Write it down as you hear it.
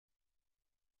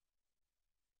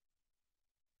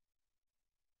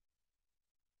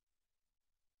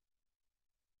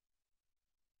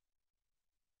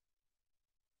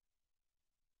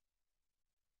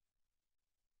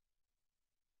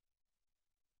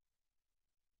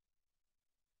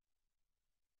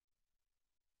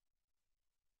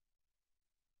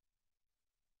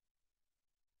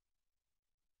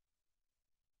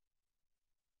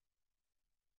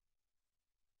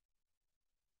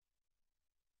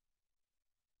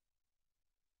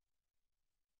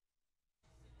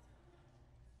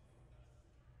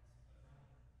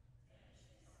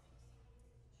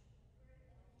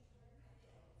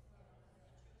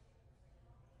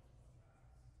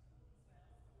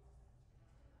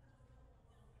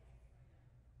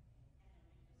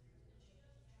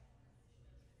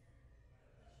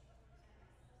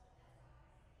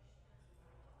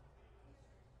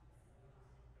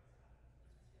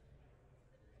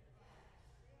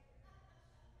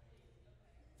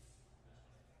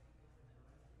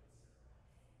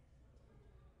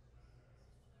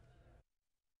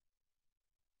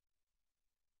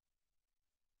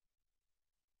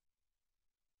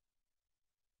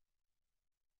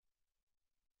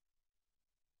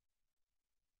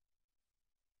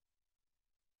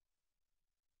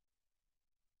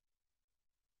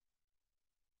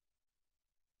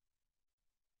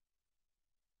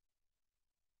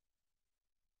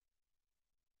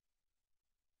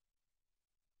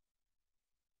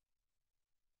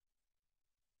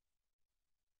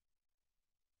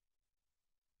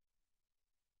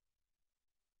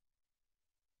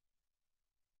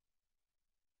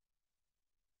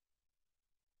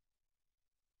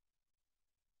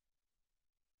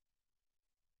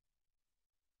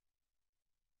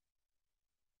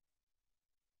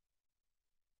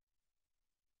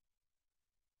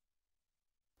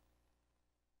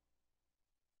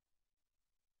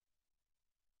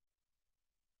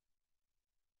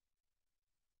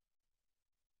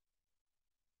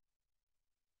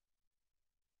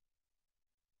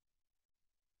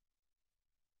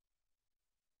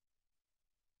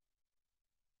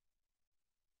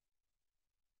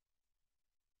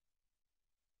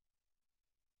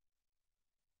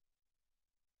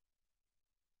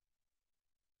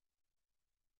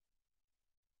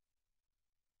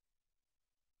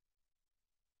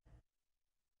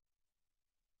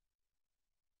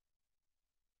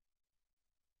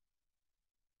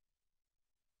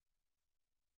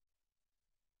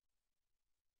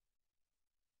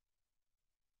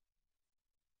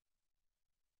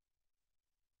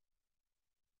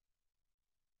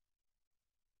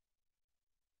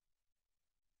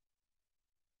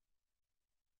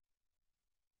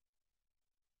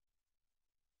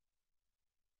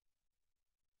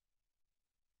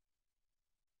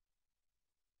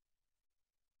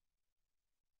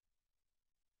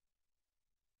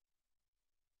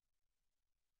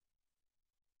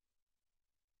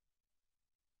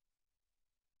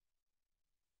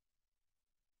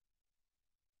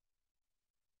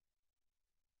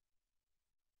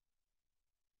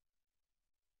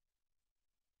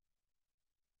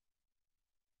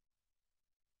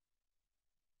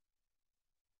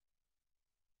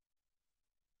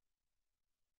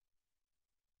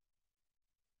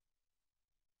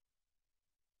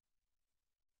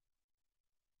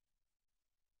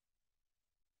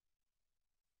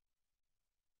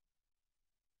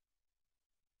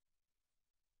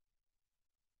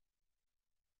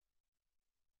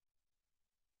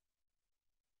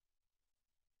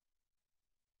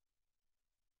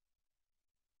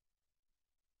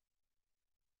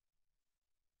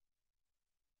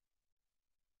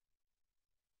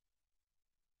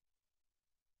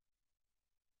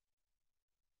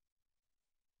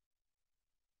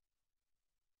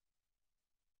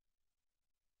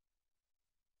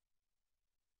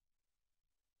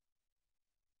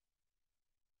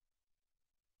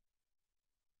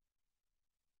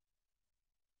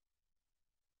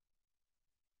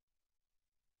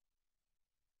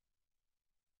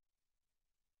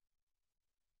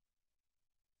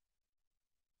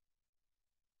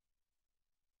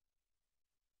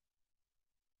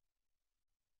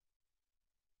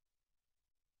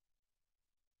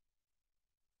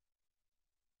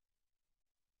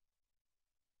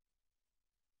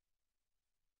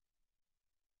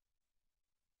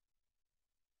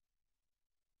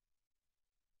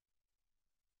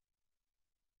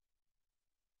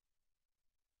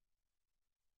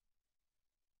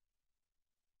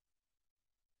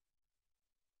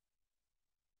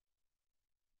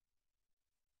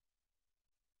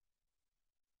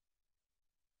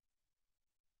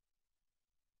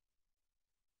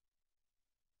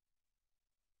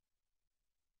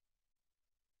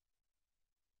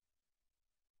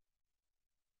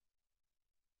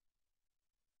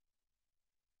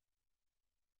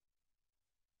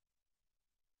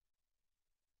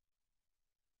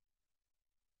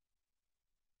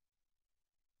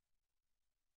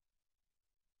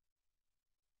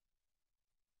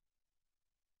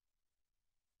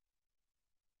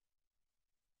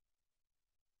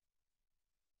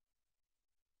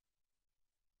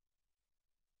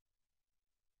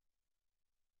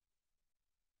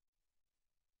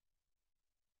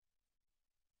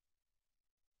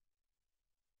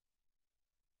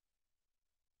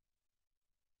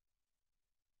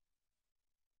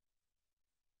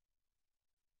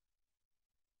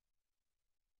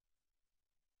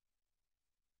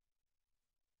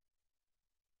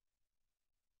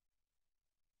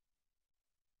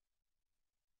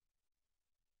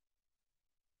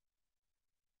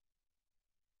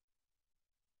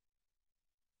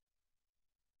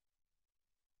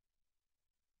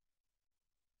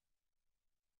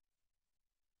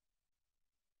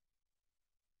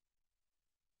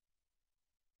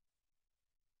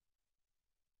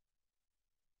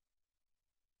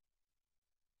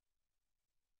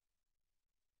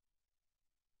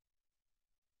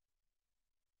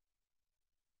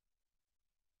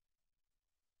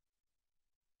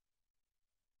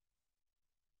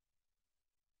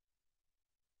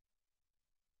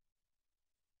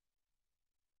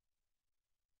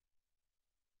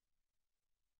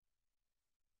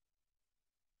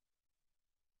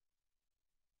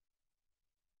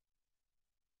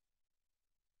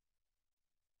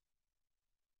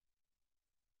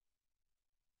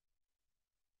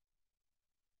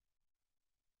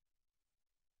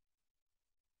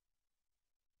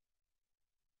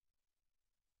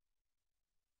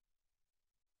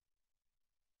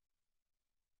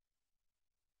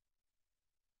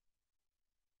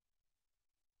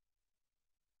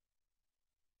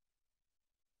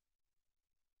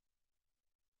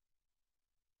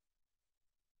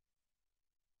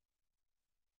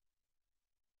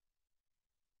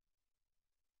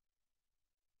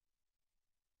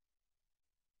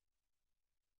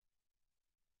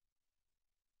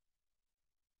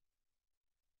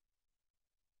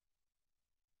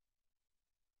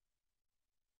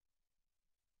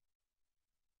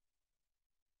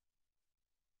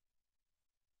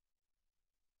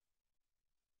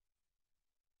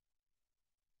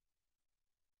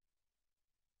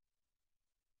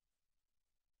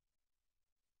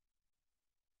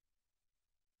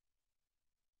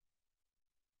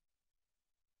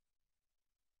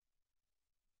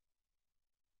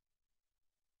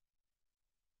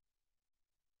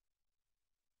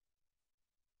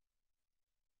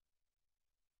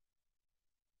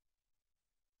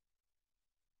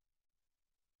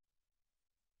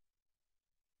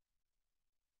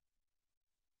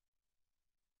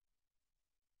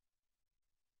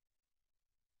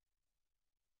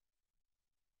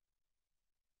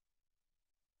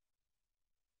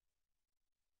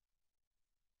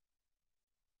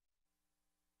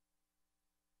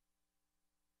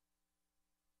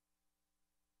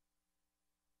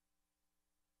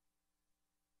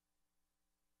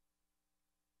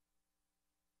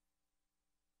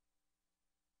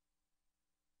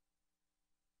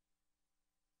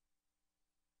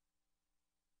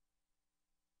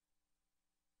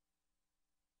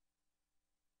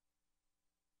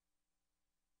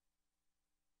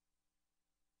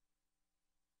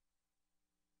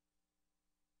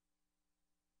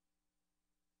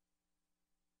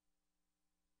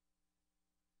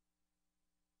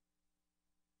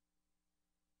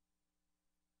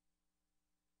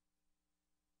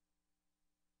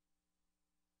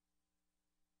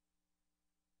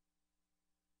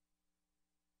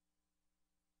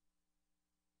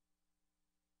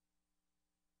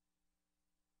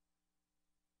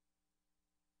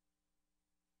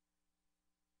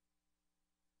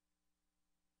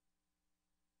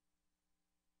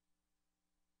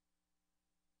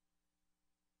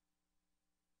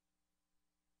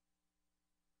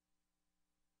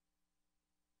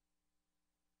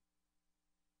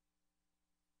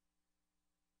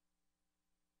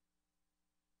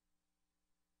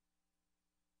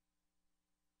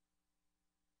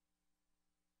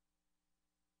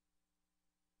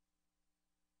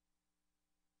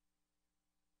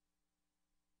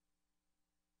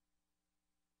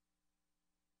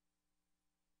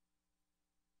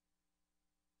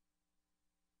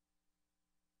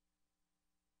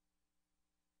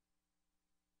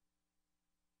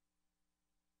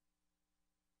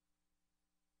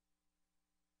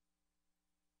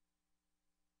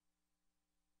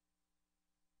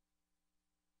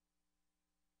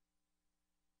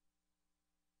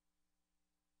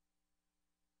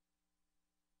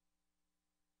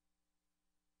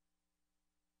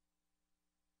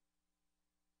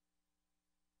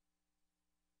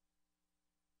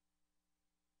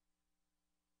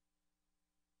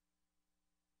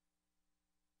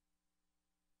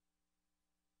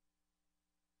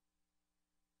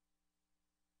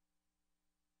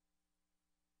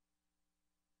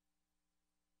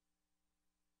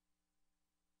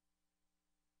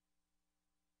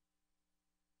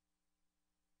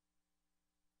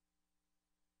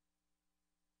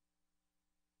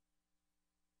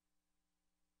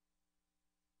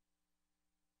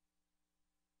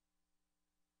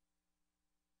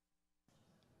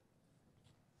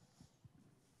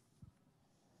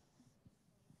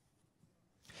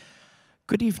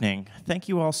Good evening. Thank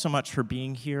you all so much for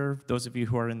being here, those of you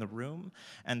who are in the room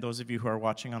and those of you who are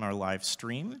watching on our live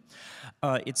stream.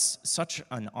 It's such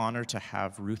an honor to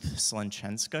have Ruth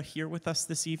Slenczynska here with us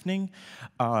this evening.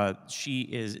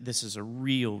 This is a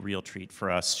real treat for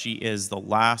us. She is the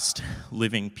last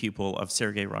living pupil of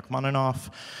Sergei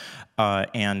Rachmaninoff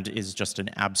and is just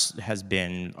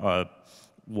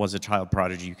was a child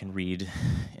prodigy. You can read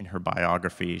in her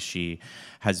biography. She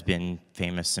has been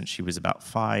famous since she was about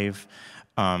 5.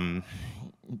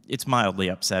 It's mildly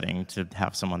upsetting to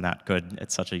have someone that good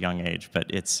at such a young age, but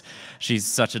she's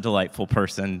such a delightful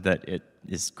person that it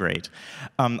is great.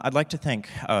 I'd like to thank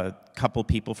a couple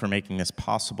people for making this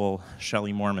possible.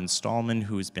 Shelley Mormon-Stallman,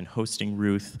 who has been hosting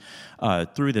Ruth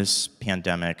through this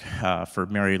pandemic, for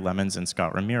Mary Lemons and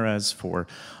Scott Ramirez for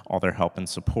all their help and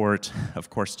support.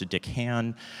 Of course, to Dick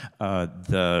Hann,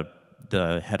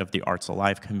 the head of the Arts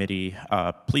Alive Committee.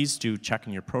 Please do check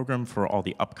in your program for all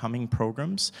the upcoming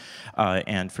programs.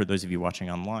 And for those of you watching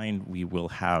online, we will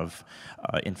have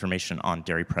information on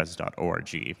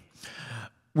dairypress.org.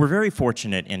 We're very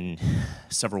fortunate in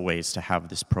several ways to have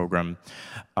this program.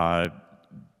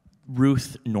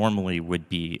 Ruth normally would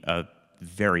be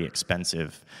very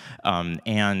expensive,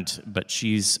 but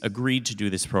she's agreed to do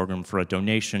this program for a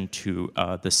donation to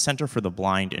the Center for the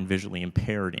Blind and Visually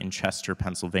Impaired in Chester,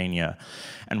 Pennsylvania.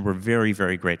 And we're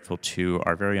very grateful to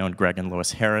our very own Greg and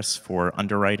Lois Harris for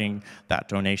underwriting that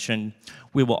donation.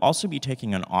 We will also be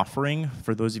taking an offering.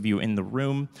 For those of you in the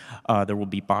room, there will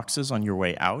be boxes on your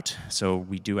way out, so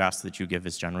we do ask that you give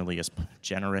as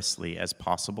generously as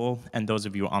possible. And those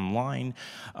of you online,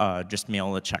 just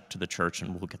mail a check to the church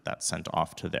and we'll get that sent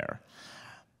off to there.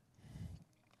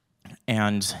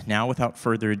 And now, without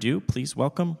further ado, please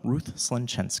welcome Ruth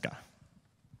Slenczynska.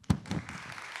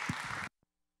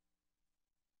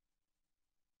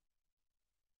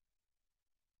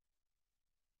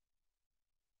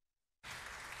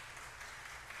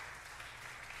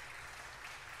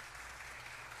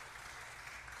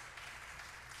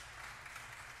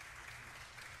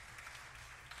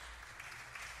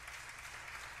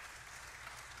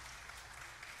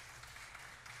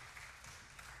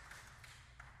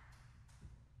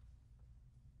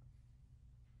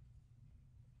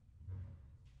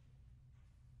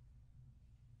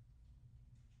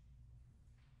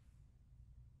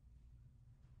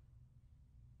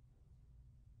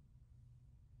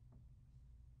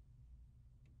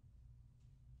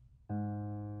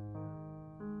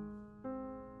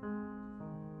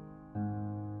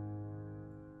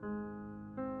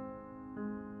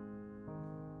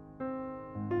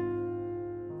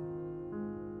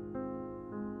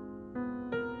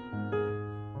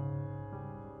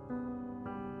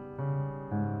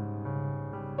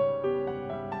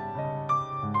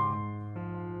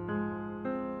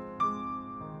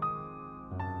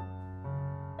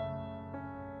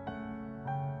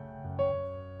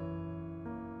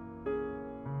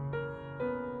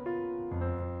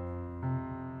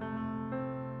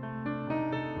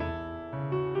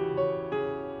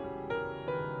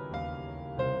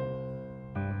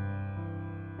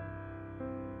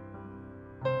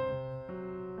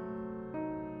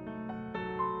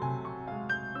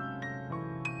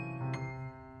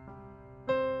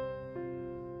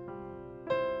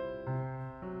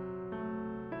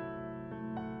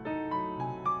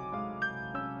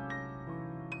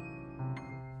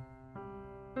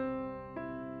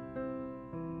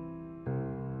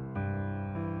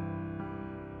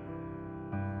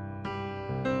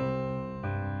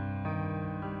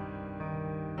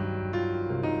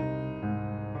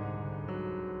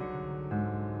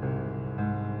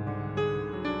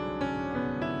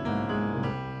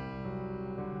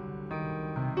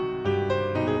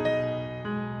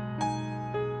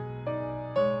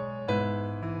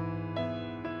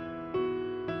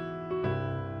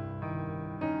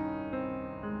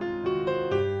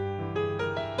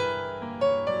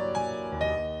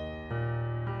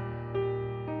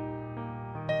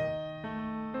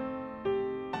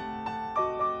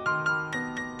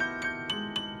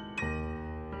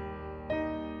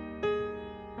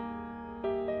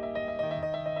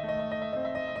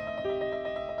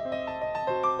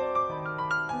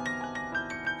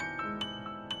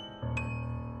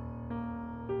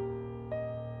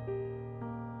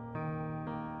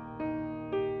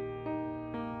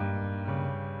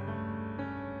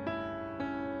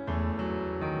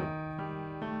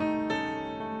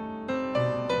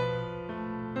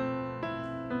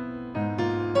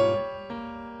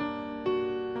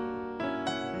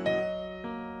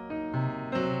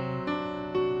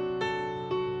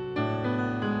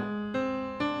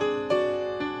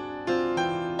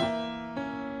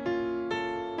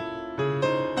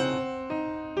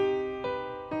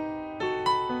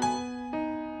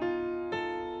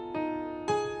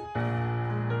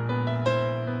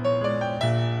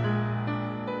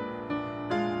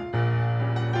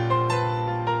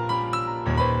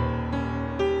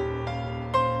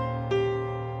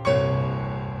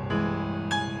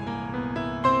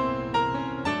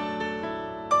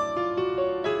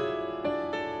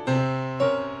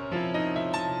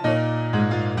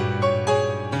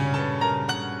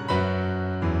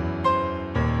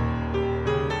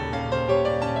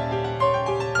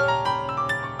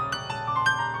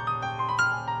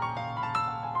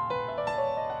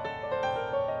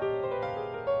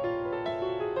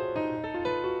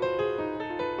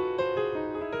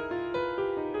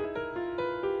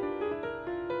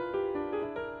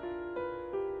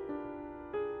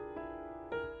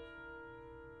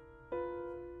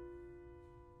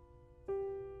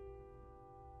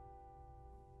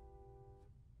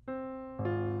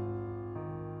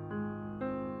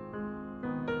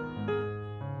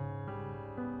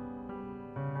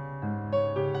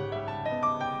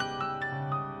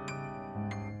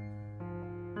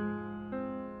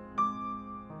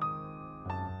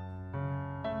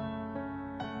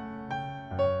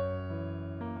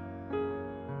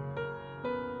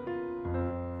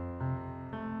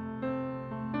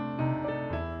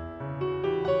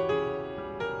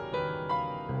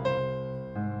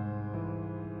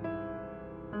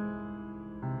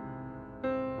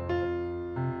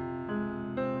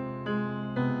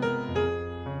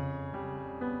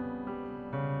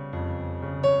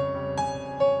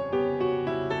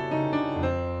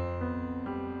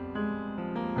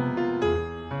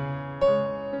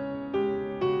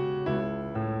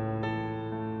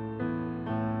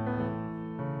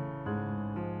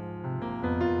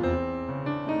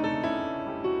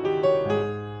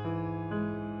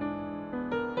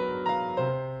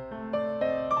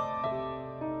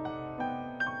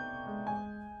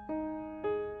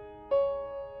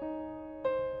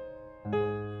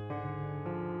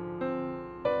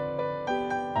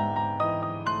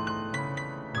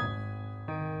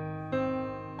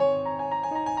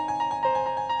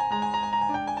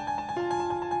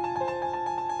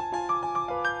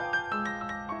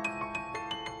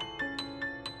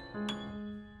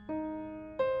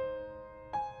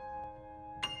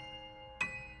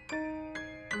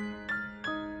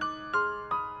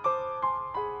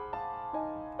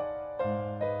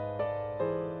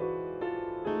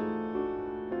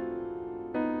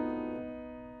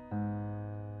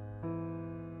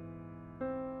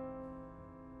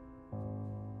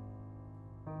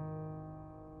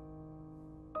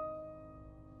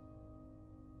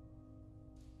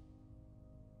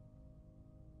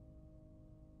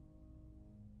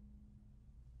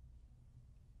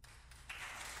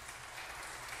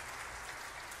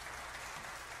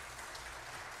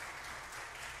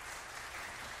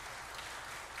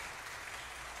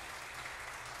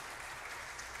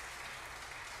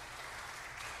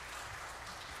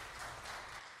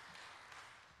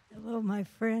 Hello, my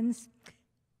friends.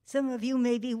 Some of you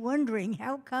may be wondering,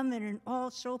 how come in an all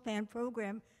Chopin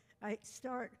program I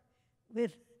start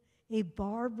with a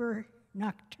barber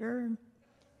nocturne?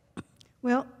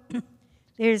 Well,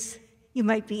 you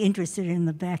might be interested in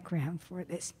the background for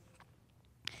this.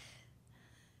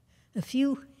 A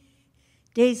few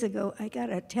days ago, I got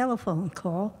a telephone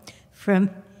call from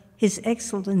His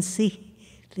Excellency,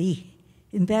 the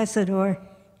Ambassador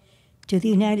to the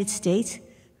United States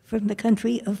from the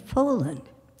country of Poland,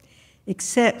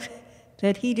 except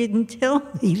that he didn't tell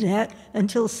me that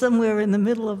until somewhere in the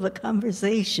middle of the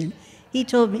conversation. He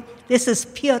told me, "This is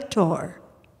Piotr."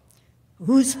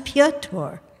 Who's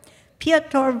Piotr?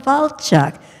 Piotr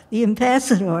Walczak, the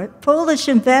ambassador, Polish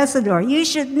ambassador. You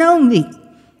should know me.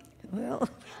 Well,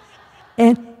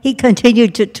 and he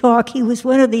continued to talk. He was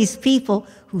one of these people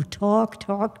who talk.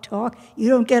 You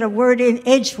don't get a word in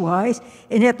edgewise.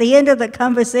 And at the end of the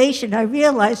conversation, I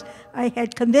realized I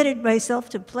had committed myself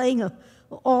to playing an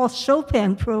all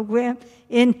Chopin program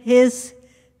in his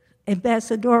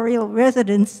ambassadorial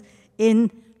residence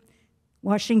in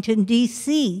Washington,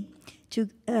 D.C.,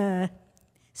 to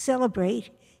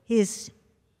celebrate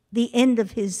the end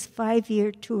of his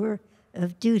 5-year tour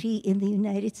of duty in the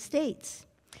United States.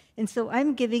 And so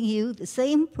I'm giving you the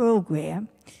same program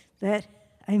that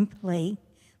I'm playing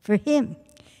for him.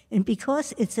 And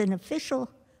because it's an official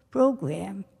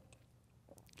program,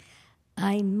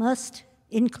 I must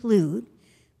include,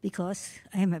 because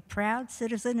I am a proud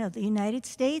citizen of the United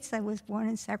States, I was born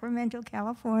in Sacramento,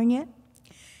 California.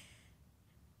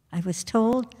 I was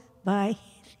told by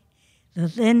the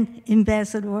then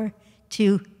ambassador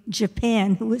to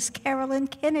Japan, who was Carolyn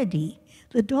Kennedy,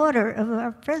 the daughter of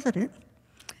our president.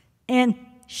 And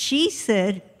she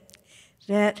said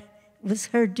that it was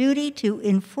her duty to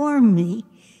inform me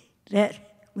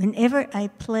that whenever I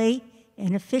play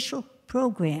an official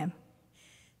program,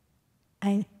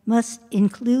 I must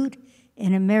include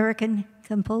an American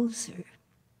composer.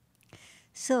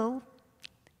 So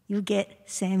you get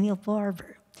Samuel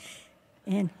Barber.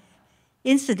 And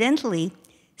incidentally,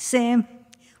 Sam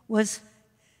was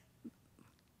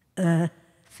a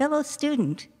fellow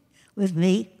student with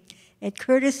me at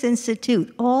Curtis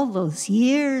Institute all those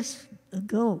years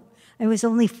ago. I was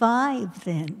only 5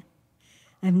 then.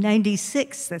 I'm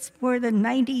 96, that's more than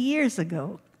 90 years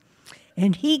ago.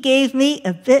 And he gave me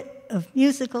a bit of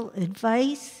musical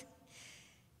advice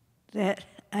that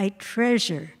I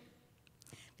treasure,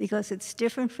 because it's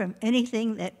different from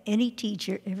anything that any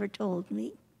teacher ever told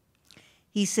me.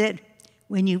 He said,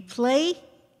 when you play,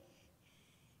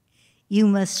 you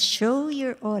must show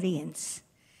your audience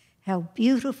how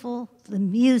beautiful the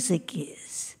music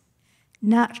is,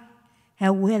 not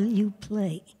how well you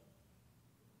play.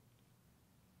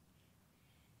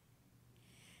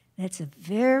 That's a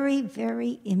very,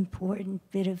 very important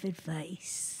bit of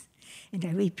advice. And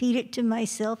I repeat it to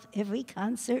myself every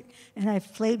concert, and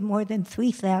I've played more than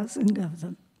 3,000 of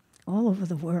them all over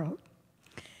the world.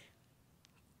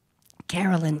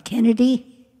 Carolyn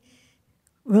Kennedy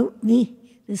wrote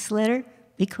me this letter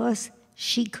because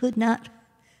she could not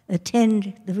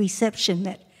attend the reception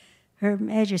that Her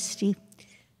Majesty,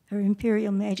 Her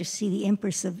Imperial Majesty, the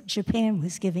Empress of Japan,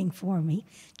 was giving for me.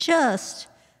 Just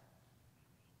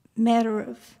a matter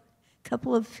of a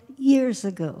couple of years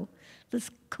ago, this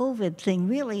COVID thing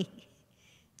really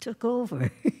took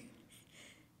over.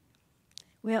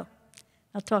 Well,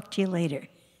 I'll talk to you later.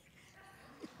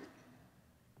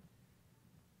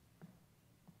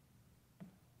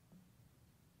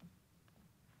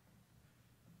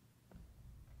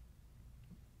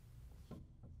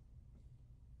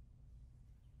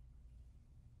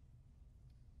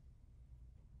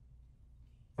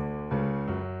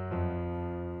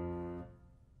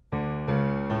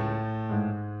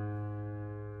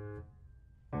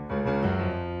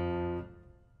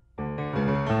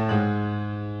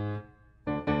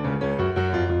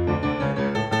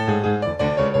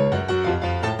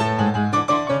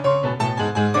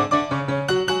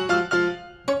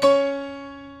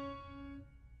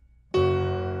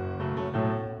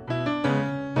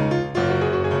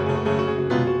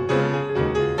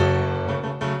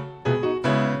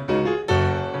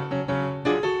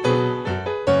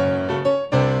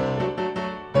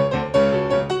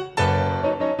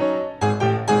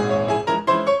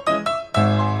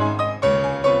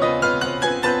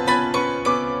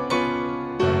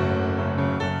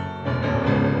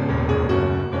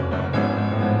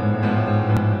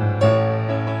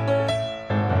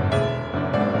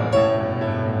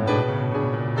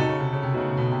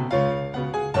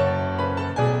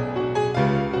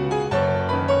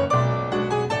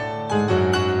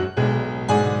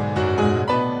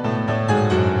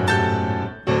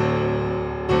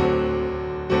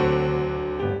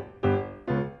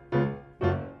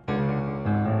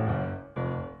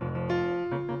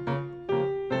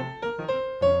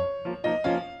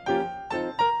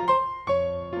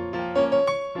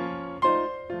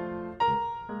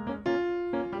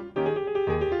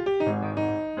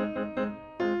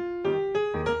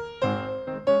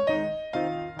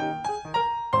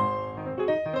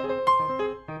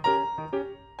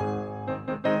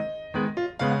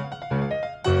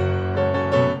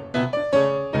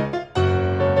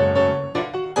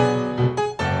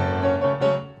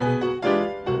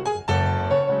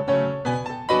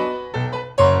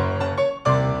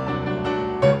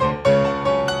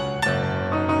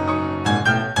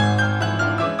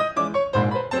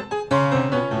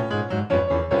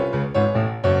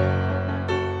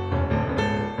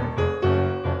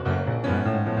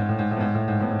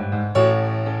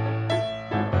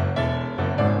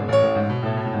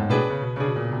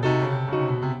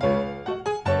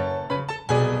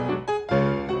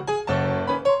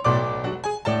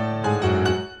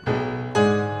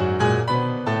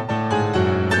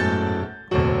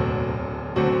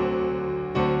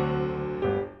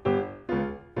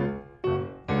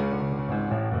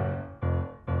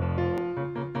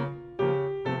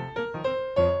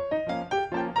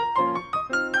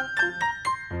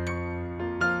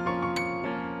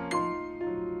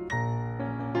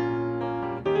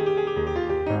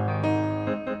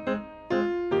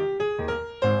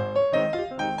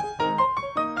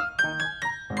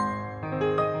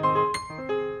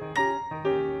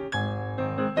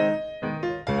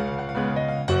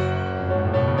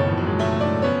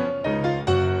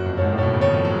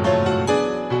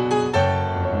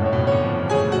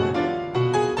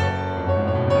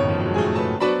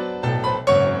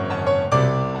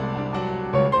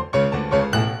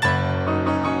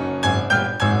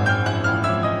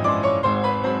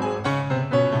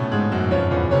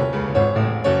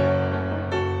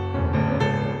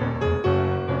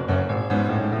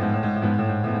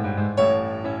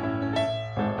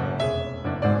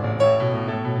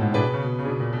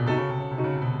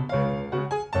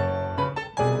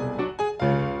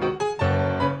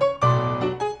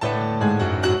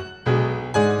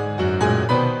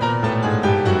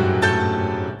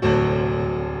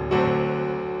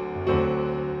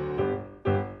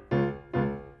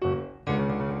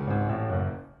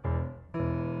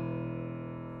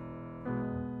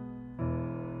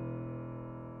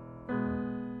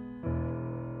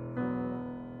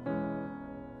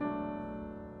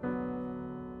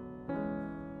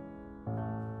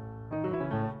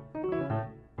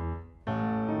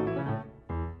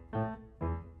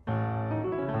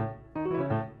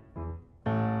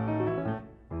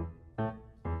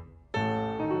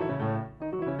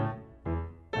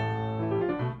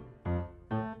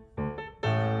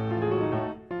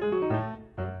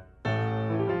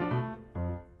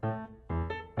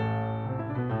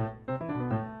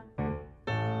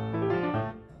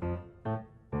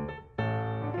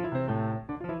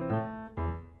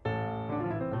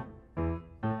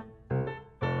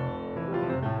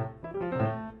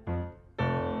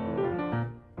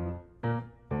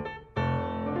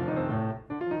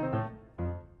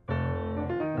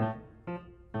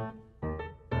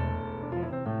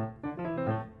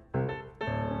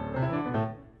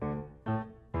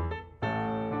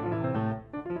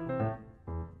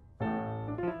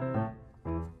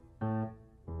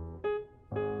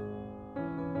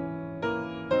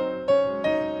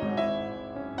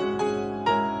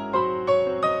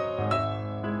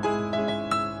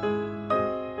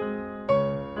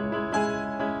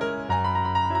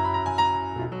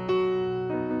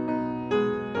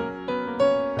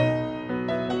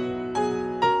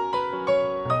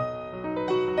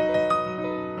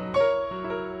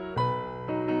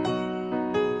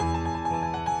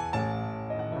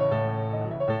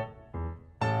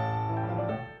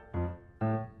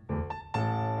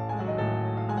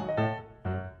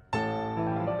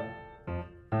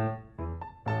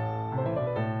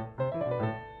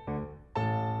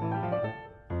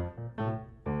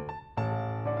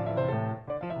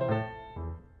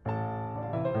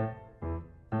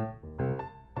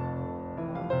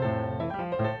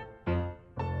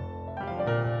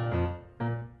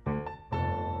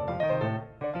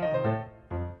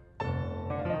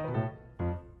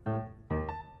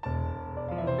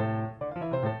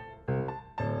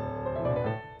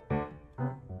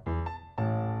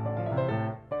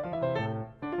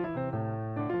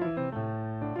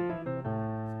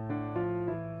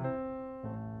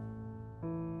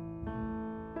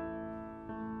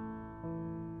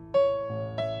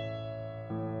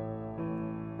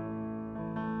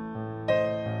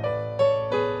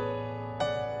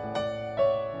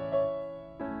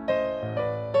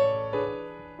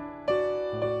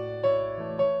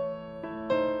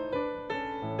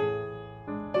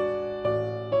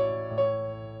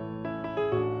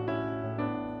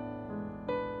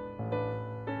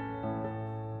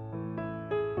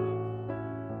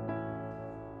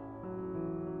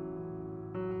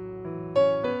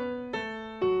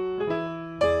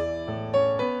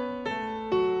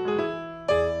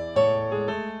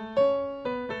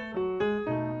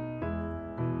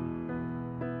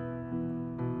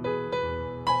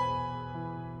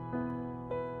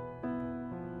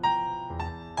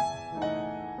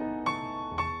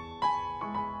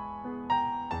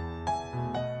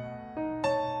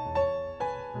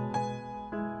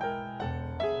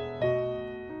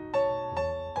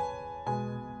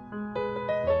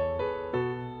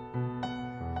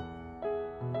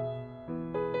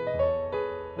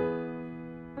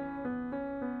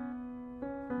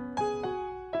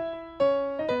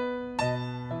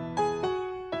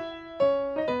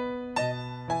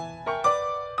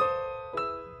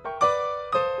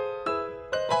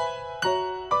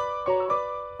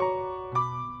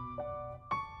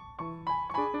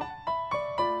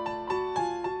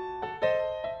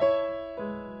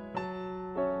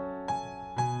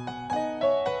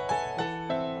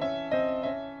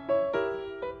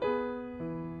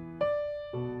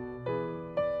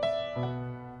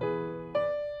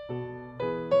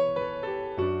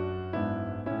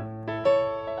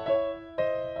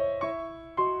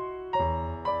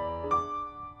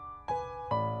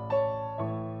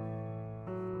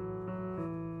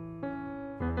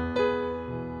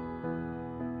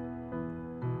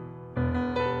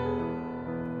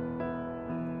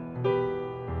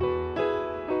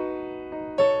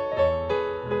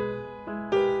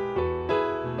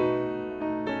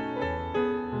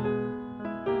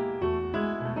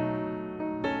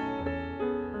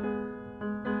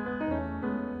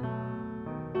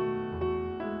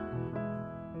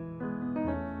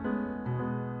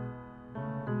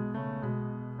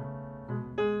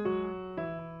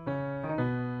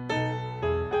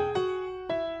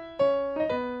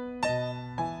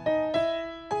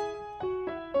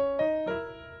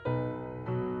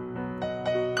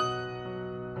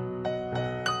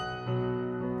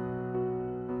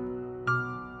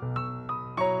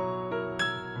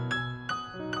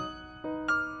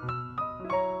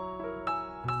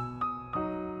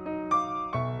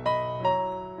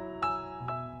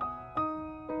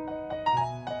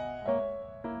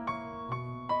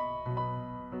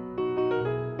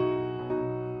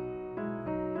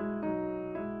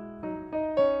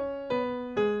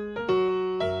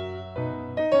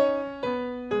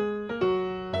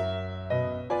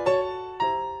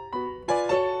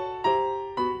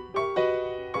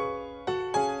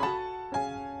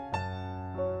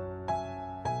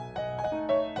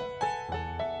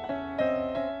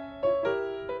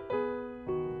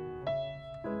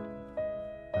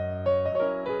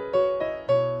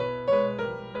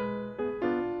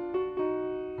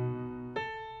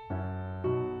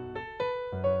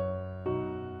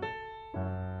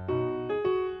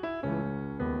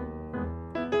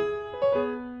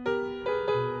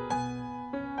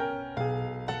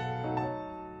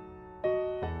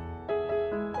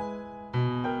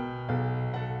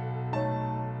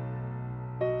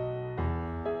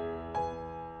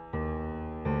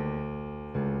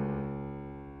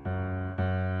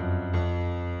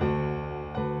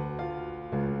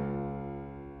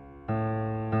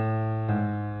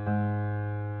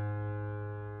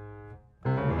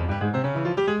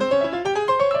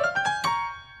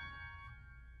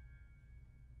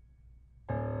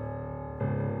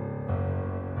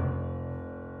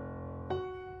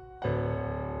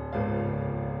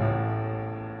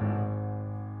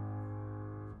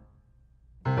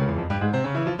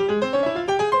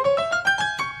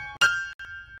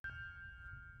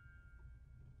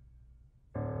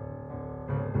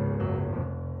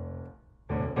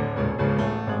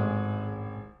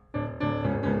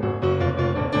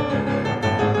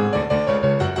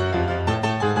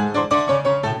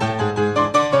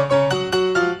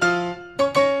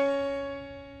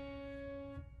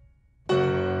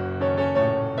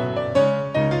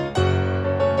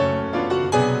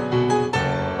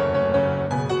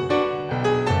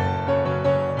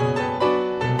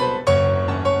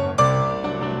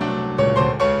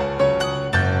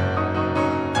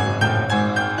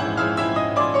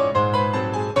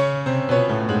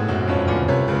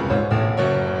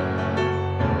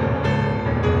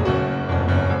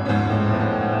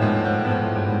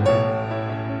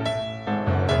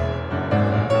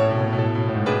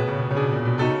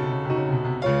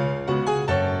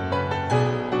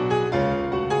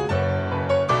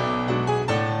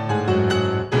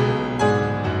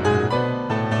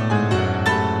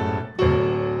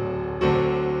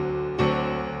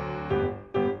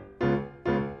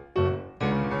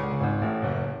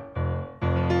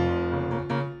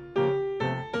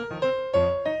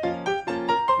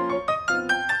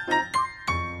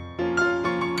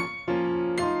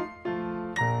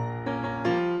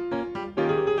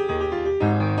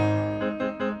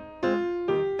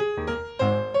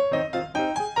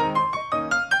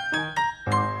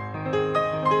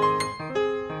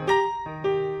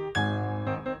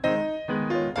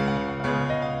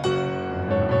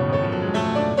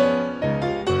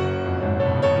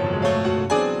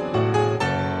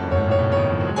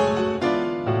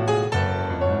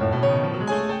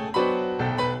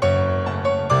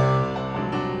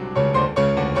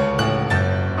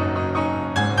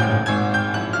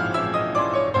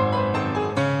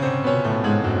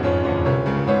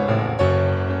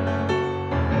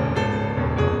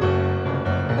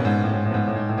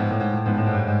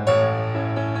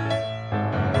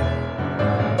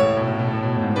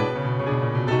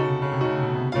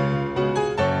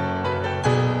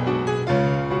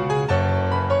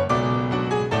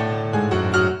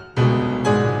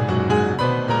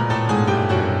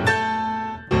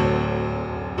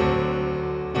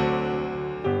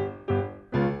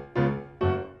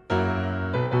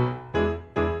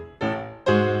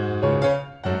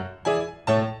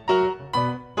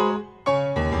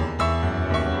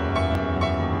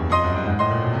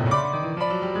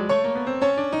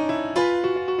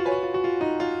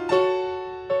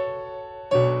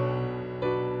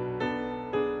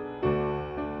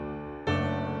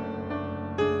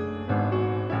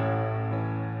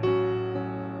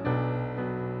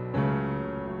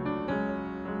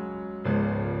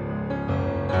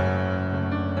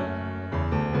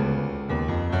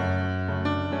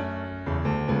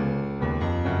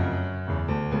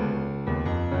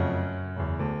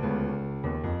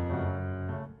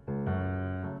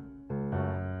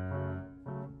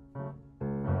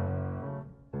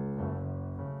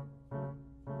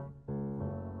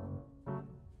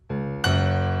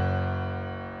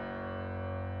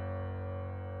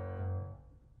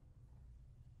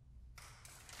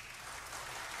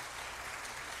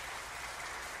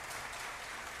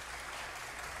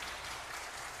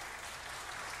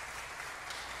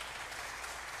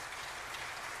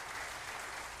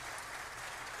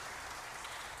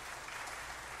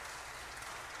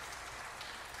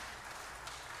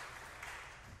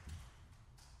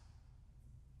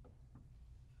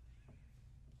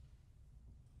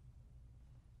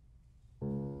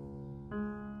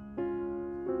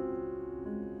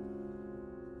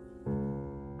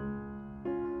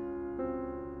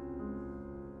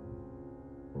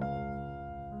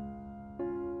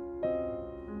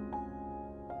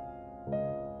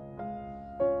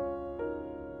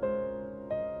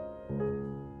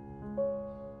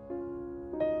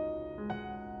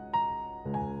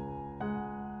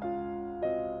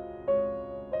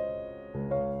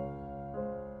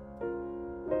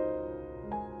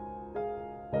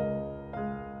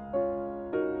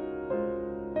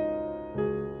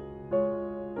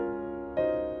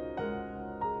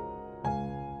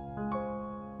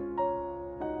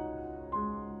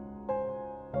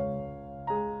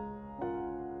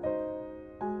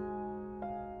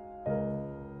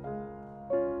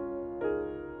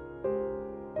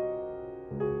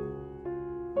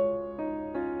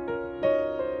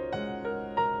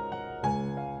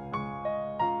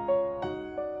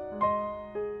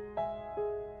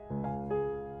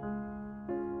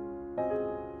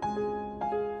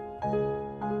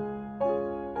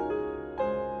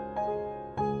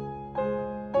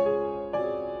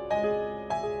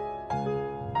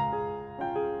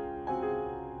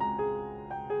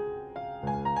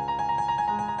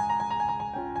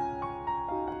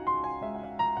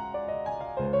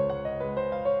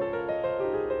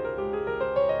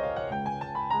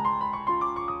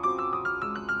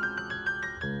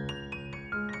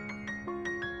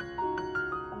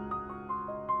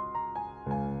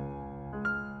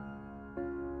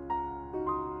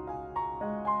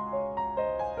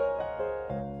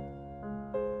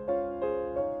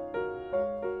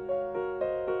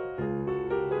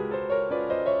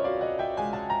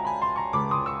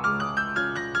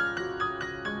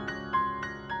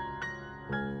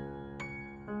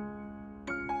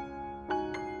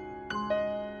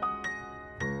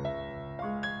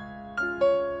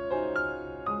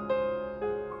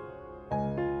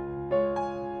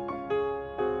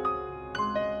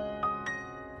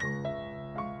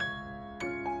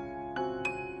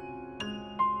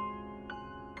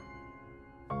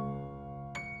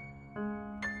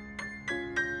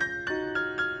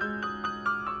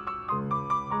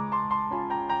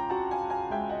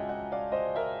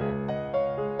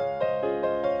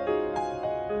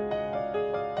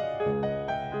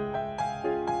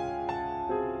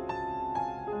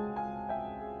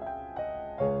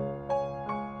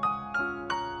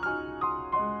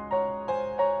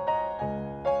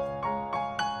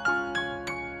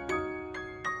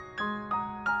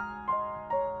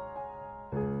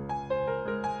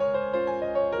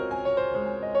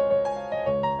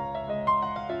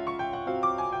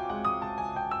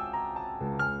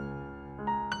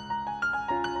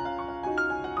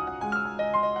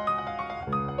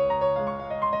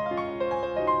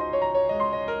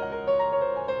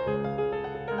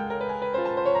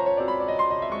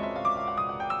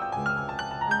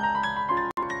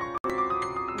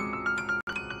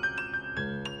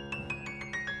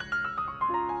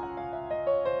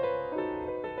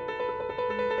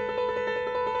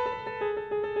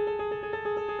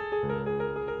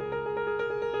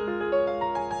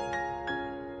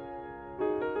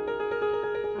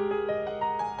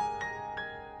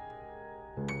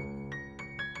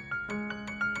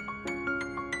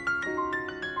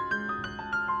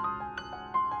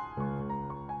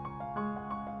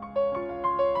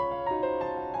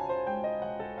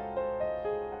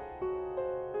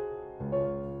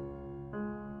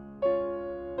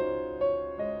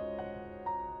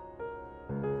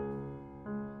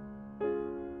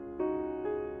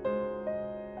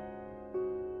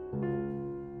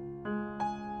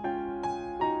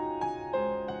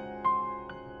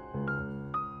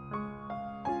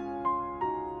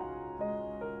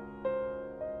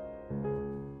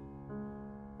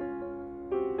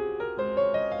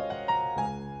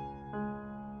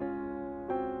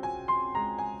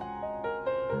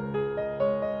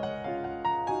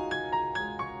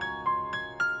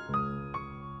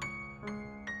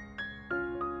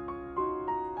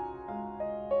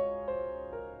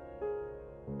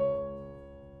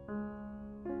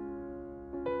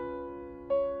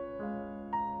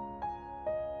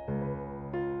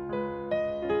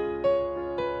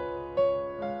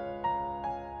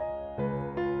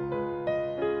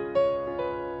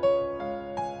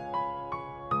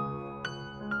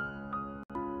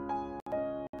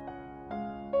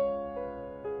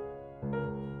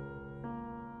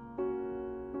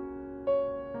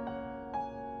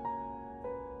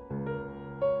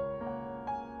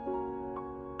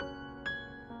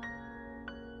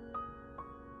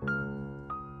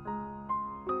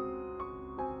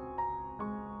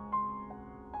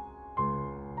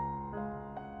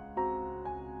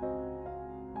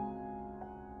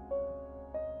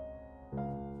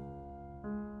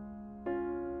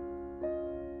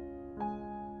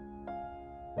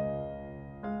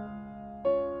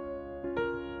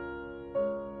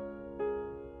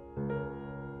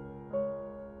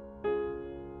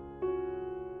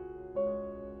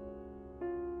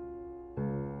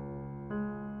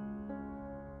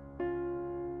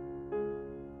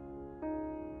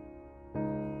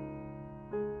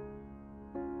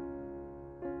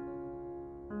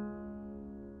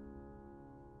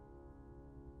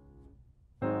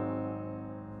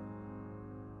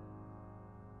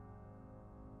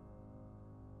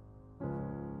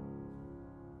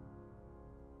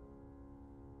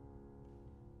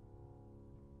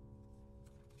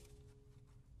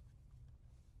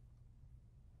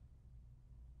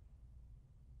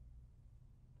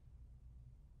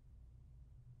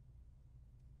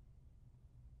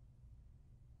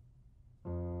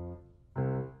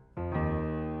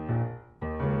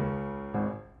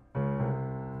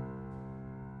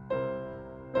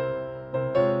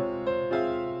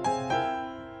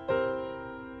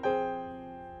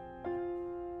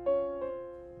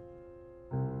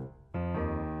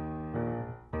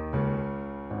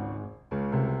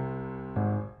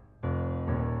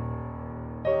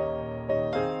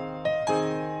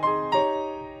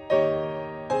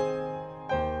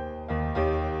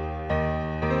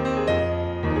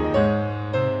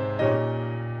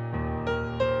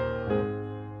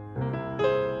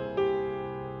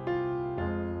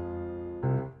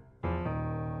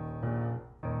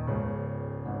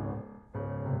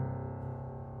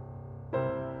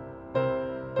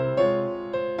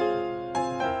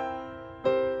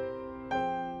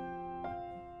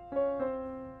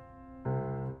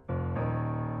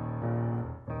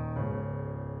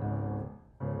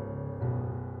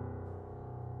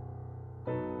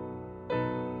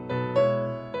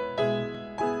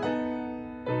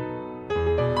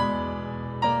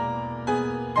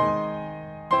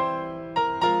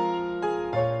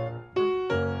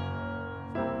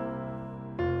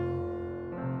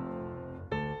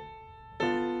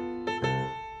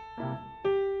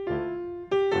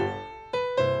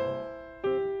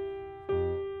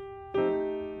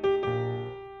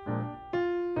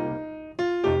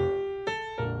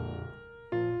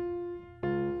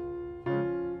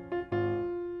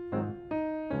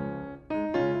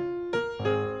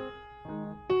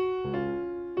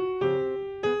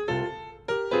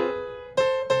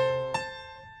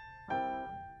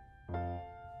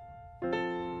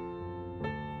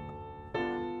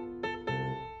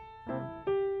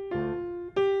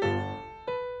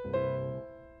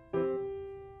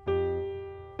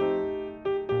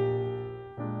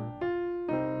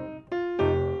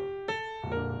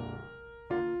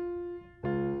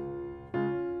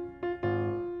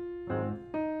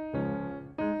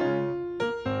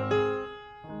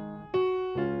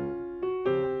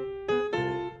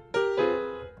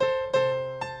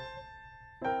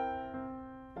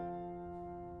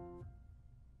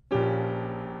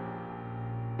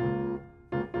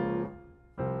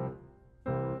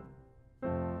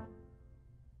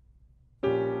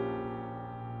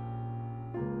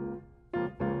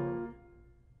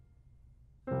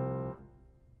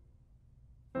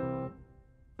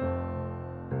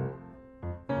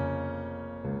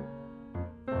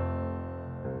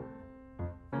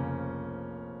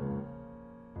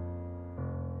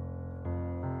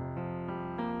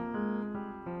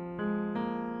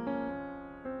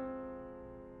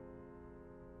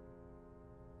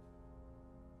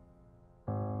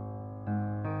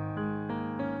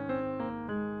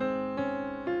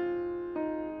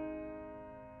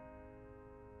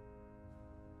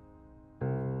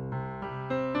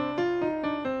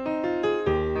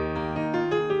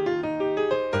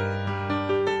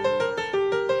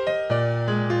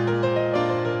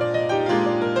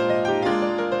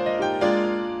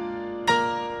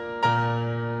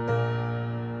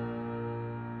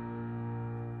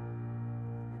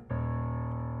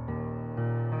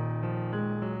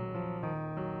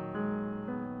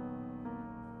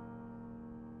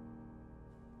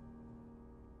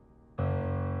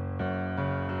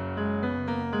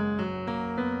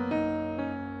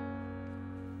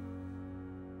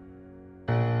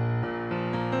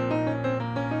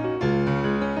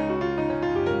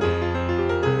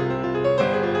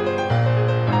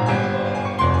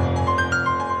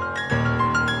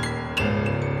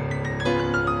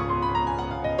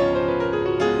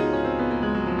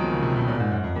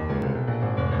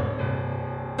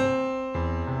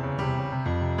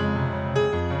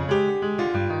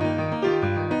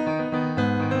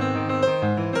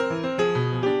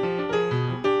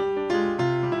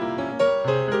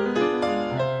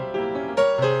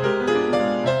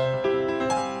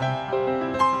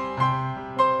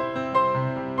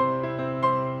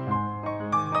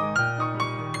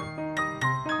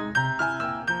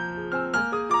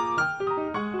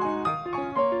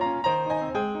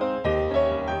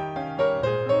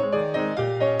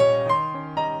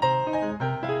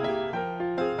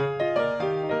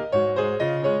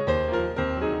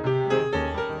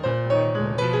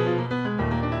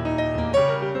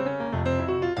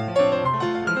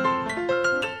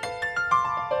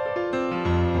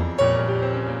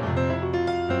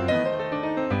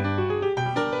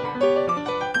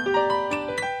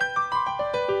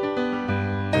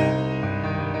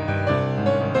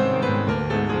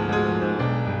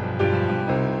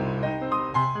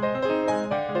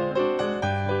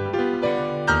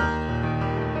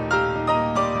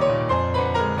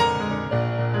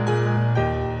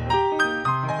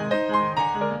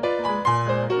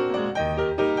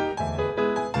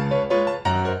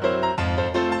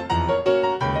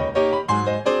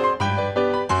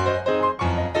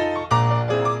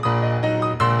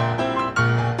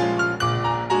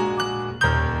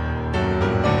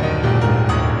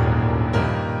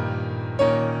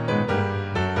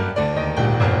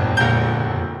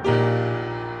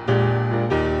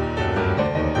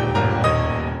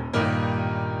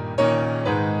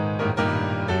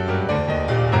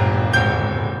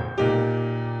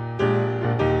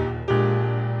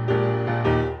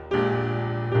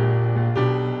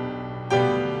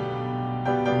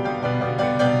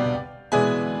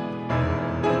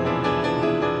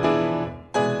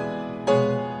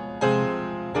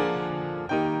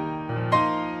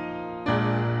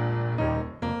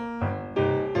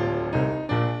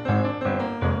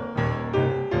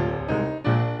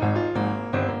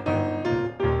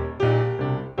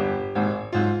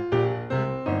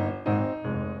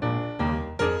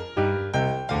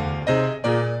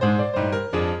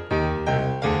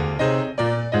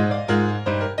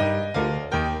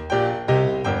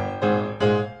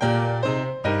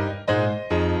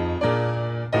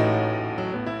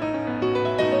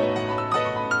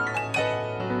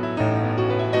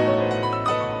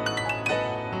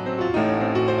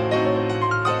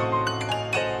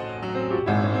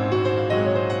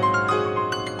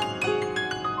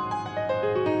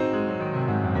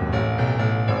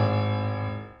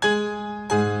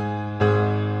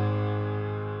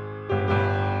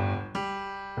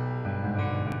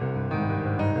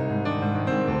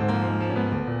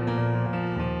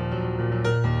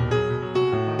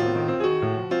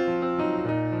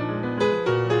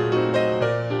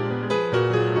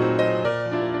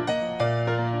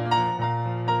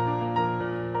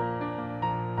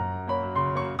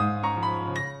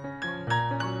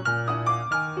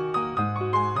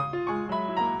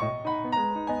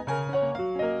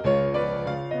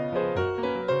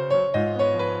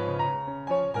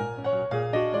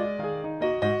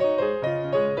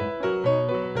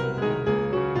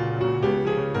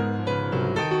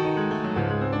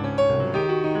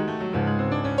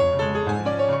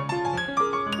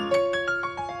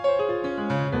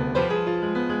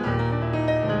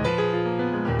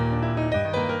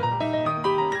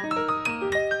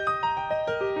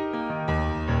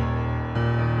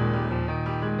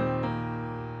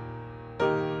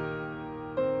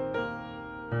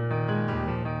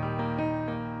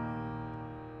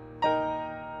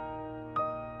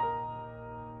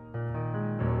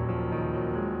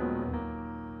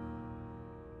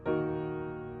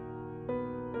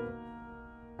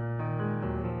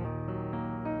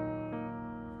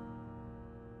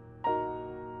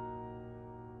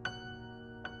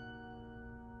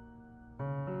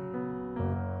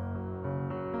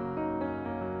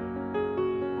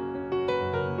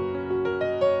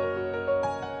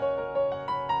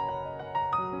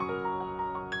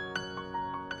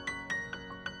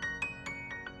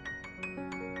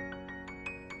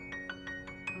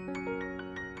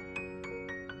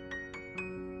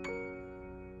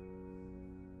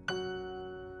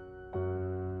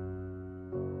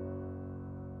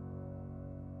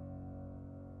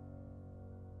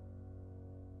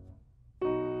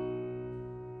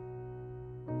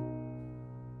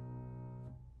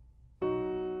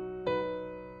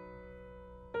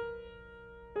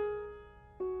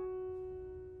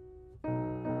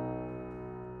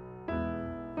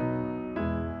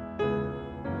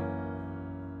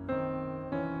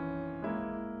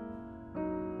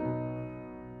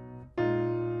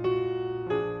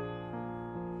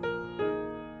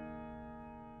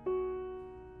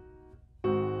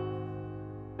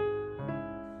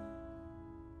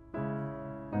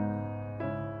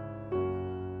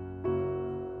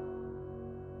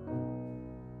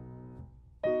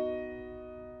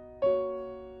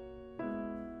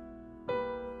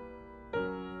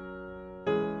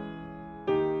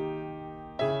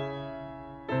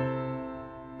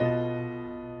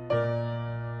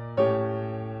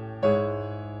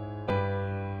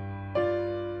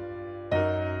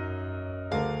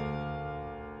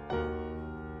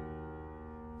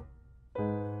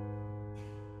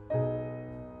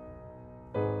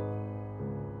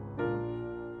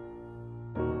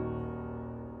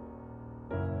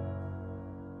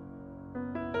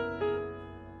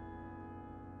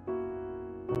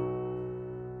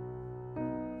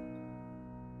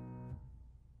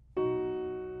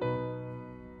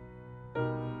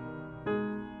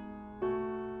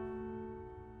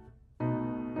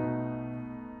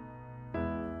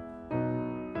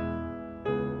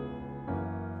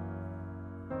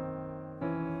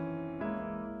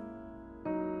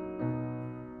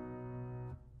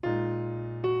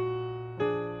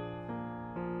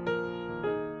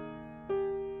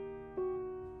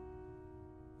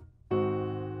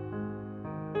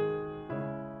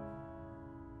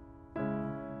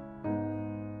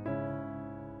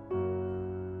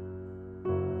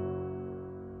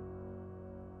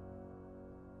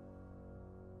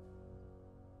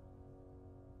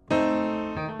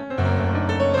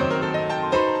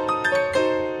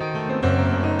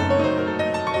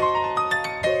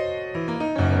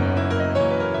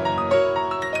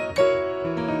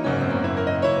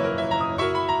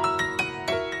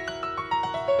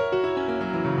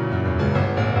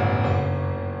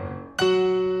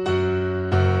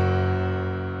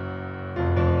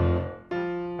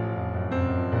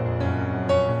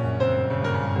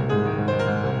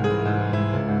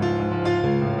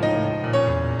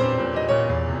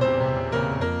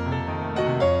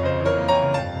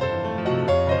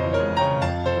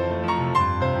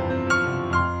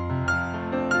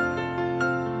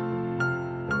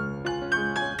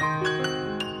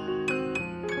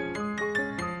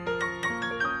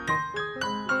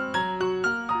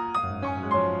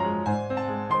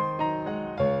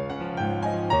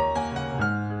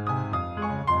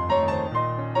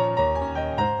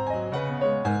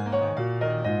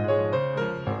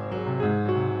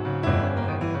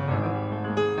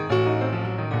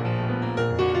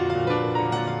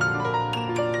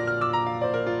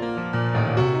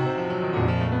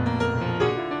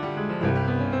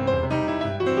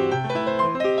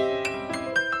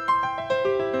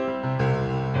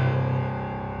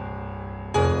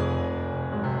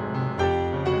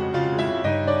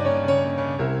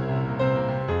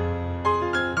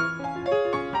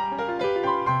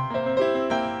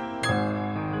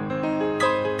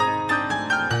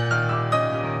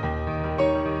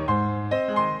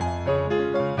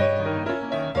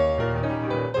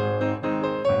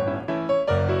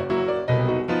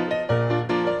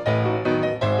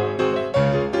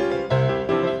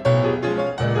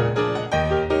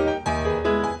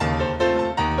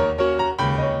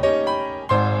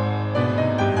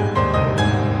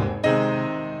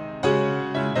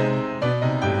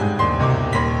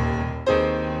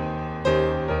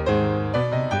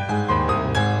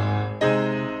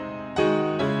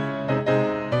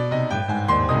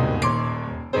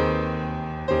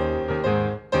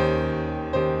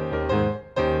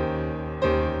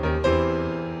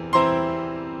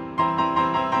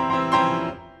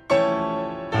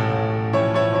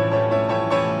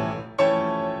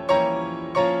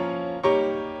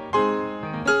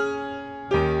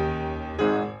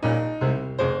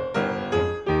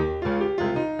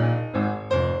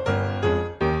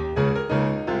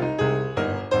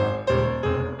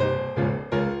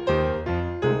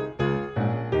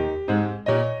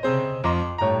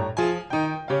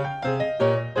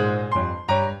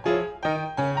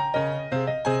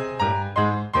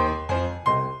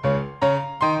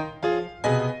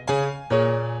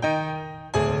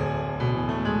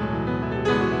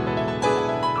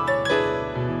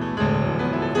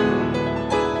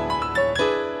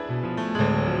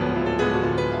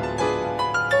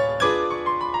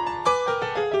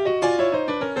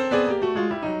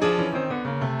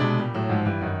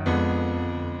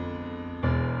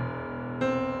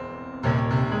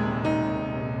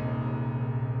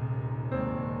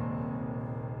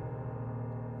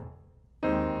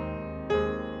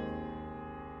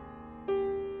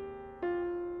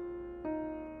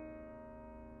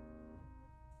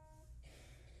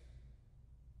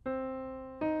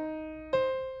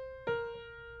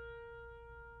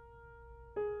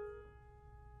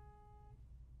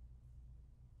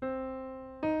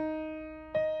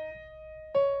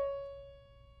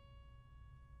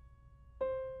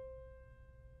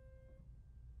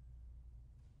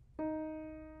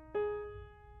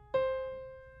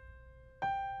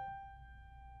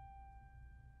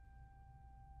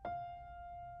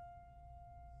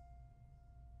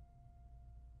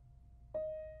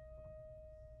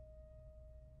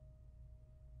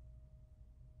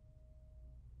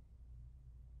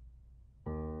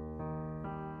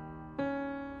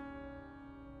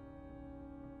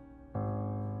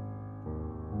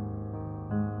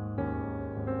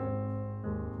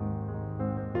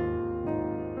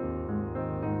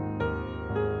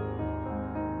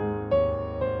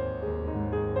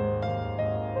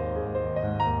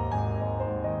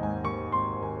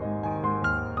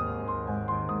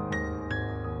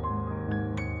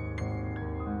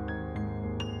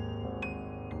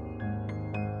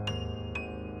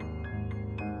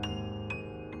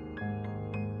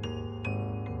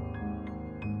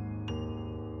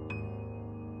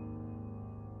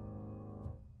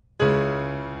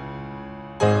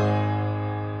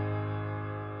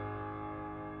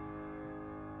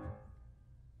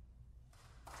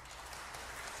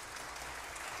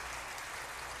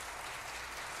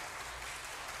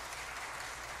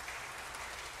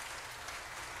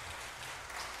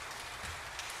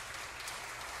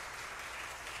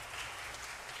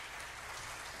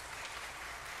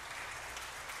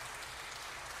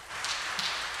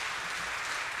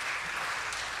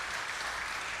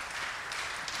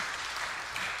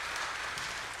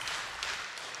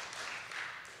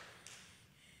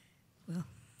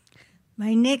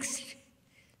 My next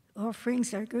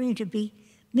offerings are going to be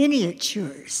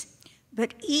miniatures,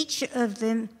 but each of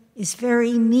them is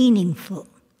very meaningful.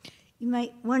 You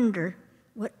might wonder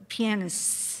what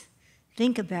pianists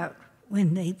think about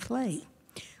when they play.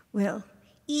 Well,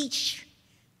 each,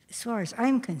 as far as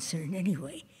I'm concerned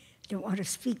anyway, I don't want to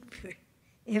speak for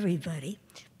everybody,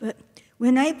 but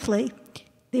when I play,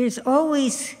 there's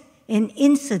always an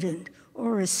incident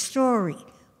or a story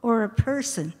or a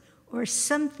person or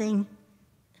something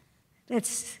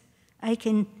I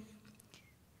can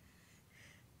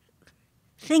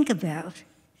think about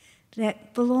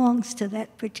that belongs to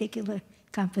that particular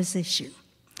composition.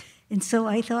 And so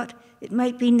I thought it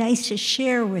might be nice to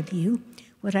share with you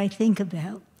what I think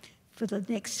about for the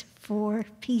next 4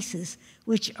 pieces,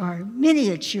 which are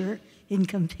miniature in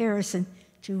comparison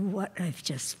to what I've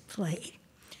just played.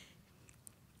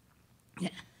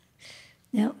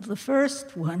 Now, the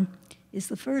first one is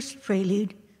the first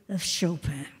prelude of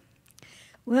Chopin.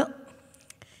 Well,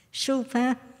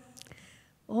 Chopin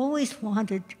always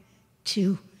wanted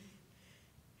to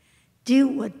do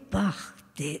what Bach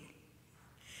did,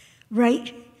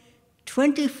 write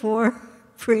 24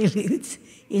 preludes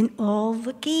in all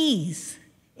the keys,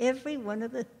 every one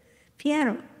of the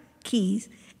piano keys,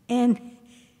 and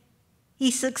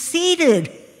he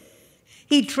succeeded.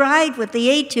 He tried with the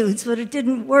etudes, but it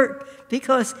didn't work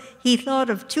because he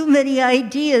thought of too many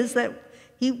ideas that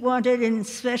he wanted in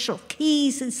special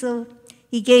keys, and so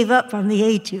he gave up on the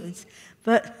etudes.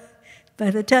 But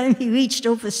by the time he reached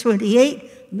Opus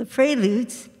 28 and the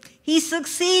preludes, he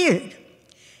succeeded.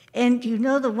 And you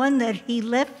know the one that he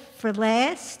left for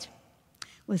last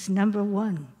was number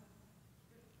 1,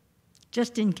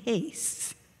 just in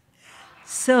case.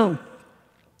 So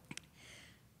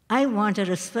I wanted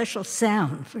a special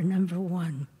sound for number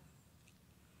 1.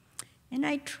 And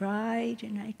I tried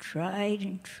and I tried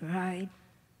and tried.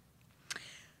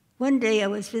 One day I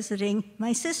was visiting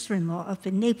my sister-in-law up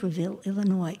in Naperville,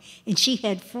 Illinois, and she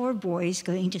had 4 boys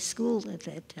going to school at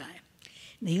that time.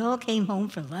 And they all came home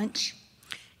for lunch.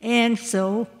 And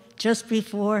so just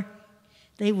before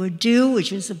they were due,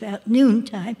 which was about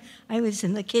noontime, I was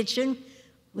in the kitchen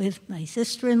with my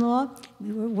sister-in-law.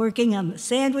 We were working on the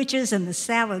sandwiches and the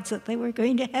salads that they were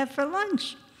going to have for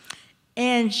lunch.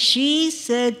 And she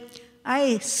said,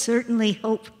 I certainly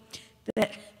hope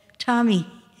that Tommy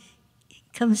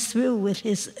comes through with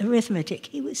his arithmetic.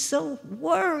 He was so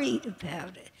worried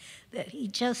about it that he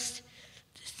just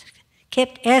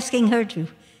kept asking her to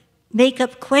make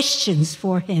up questions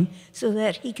for him so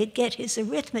that he could get his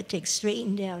arithmetic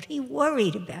straightened out. He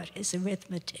worried about his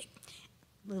arithmetic.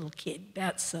 Little kid,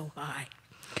 about so high.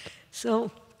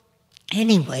 So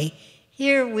anyway,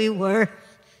 here we were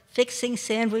fixing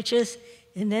sandwiches,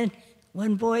 and then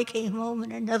one boy came home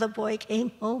and another boy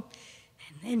came home,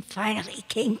 and then finally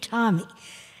came Tommy.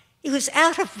 He was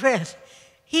out of breath.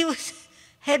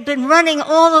 Had been running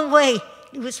all the way.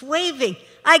 He was waving,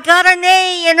 I got an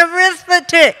A in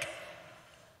arithmetic.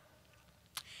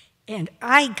 And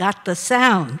I got the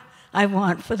sound I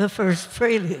want for the first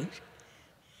prelude.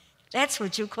 That's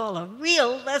what you call a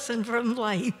real lesson from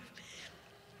life.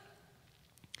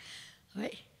 All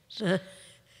right. The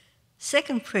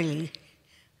second prelude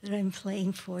that I'm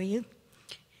playing for you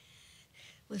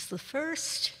was the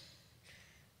first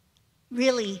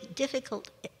really difficult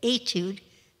etude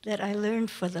that I learned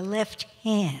for the left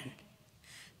hand,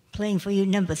 playing for you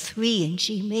number 3 in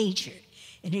G major.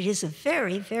 And it is a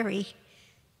very, very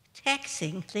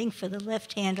taxing thing for the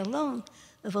left hand alone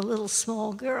of a little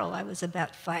small girl. I was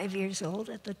about 5 years old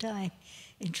at the time,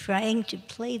 and trying to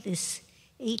play this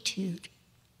etude.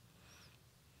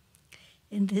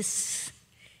 And this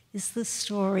is the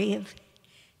story of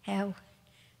how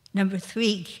number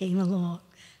 3 came along.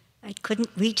 I couldn't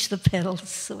reach the pedals,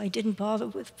 so I didn't bother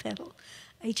with pedal.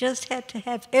 I just had to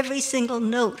have every single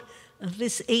note of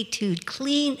this etude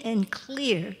clean and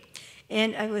clear.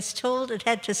 And I was told it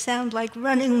had to sound like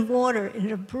running water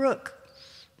in a brook.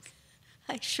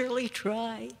 I surely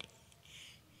tried.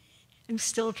 I'm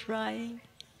still trying.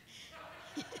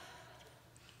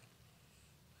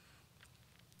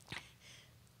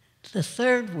 The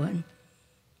third one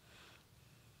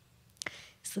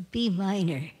is the B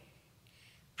minor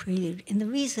prelude. And the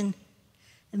reason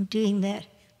I'm doing that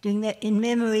in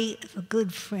memory of a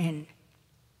good friend.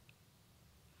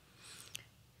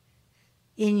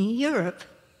 In Europe,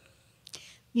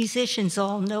 musicians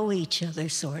all know each other,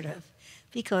 sort of,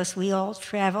 because we all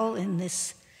travel in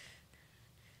this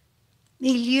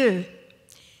milieu.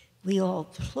 We all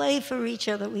play for each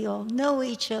other, we all know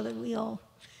each other, we all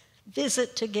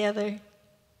visit together.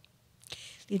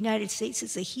 The United States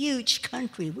is a huge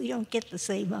country. We don't get the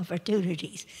same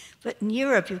opportunities. But in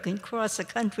Europe, you can cross a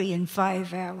country in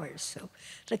 5 hours. So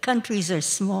the countries are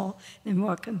small. They're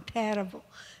more compatible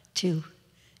to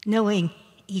knowing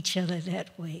each other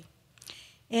that way.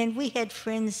 And we had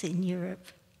friends in Europe.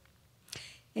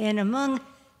 And among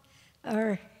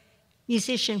our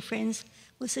musician friends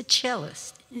was a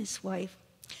cellist and his wife,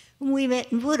 whom we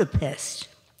met in Budapest.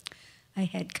 I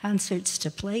had concerts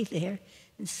to play there,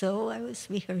 and so I was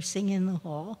rehearsing in the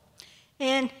hall.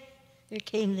 And there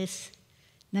came this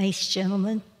nice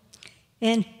gentleman,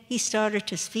 and he started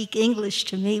to speak English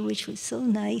to me, which was so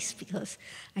nice because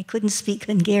I couldn't speak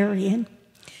Hungarian.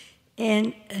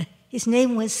 And his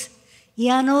name was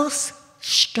János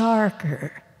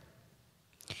Starker.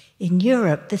 In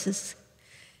Europe,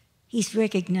 he's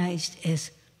recognized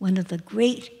as one of the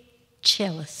great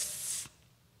cellists,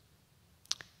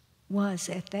 was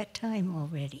at that time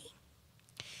already.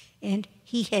 And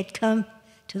he had come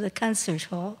to the concert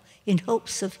hall in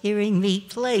hopes of hearing me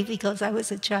play because I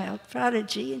was a child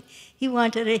prodigy, and he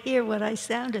wanted to hear what I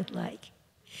sounded like.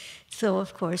 So,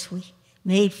 of course, we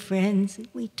made friends, and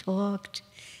we talked,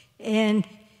 and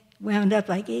wound up,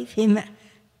 I gave him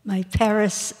my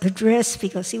Paris address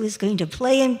because he was going to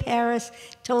play in Paris.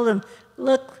 Told him,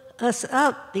 look us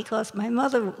up because my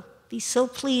mother will be so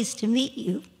pleased to meet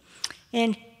you.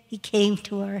 And he came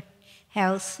to our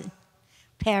house in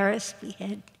Paris. We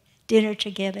had dinner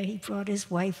together. He brought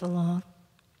his wife along.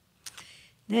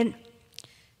 Then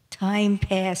time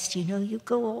passed. You know, you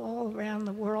go all around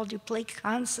the world. You play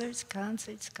concerts.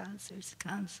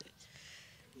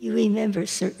 You remember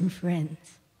certain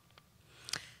friends.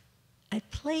 I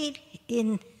played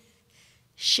in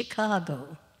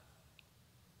Chicago.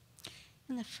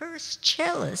 And the first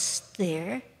cellist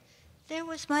there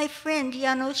was my friend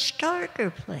János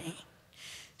Starker playing.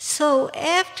 So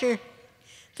after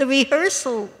the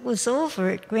rehearsal was over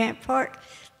at Grant Park,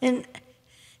 and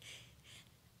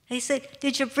I said,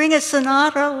 did you bring a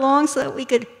sonata along so that we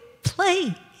could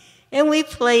play? And we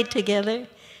played together,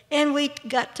 and we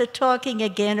got to talking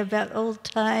again about old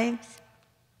times.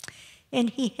 And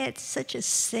he had such a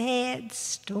sad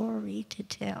story to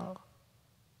tell.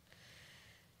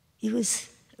 He was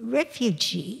a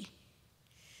refugee.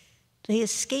 They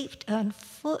escaped on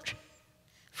foot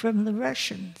from the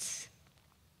Russians.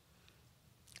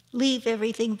 Leave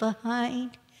everything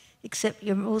behind except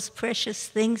your most precious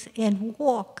things and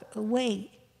walk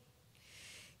away.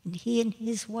 And he and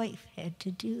his wife had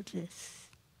to do this.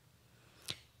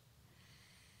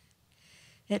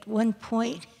 At one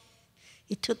point,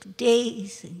 it took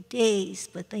days and days,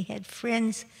 but they had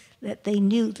friends that they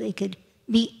knew they could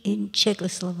meet in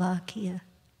Czechoslovakia.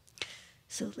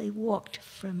 So they walked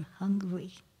from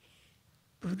Hungary,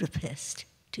 Budapest,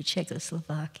 to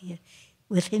Czechoslovakia,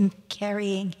 with him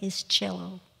carrying his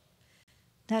cello.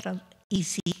 Not an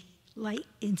easy, light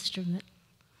instrument.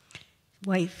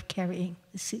 Wife carrying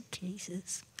the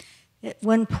suitcases. At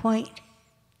one point,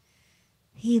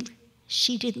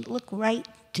 she didn't look right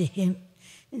to him.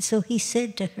 And so he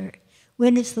said to her,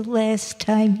 when is the last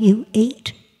time you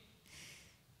ate?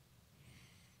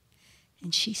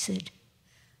 And she said,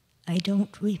 I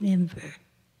don't remember.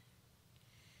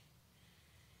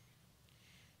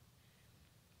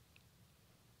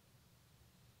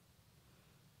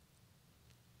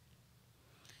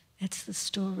 That's the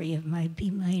story of my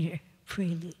B minor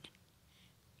prelude.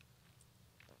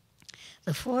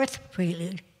 The fourth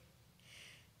prelude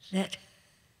that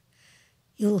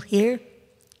you'll hear,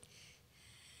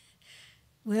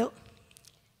 well,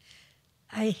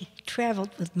 I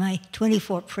traveled with my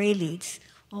 24 preludes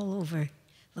all over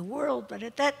the world, but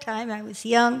at that time I was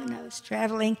young and I was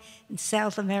traveling in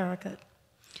South America.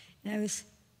 And I was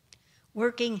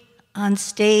working on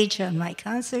stage on my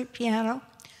concert piano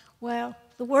while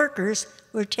the workers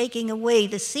were taking away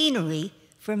the scenery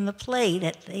from the play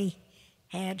that they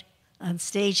had on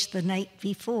stage the night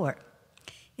before.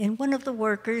 And one of the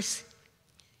workers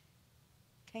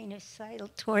kind of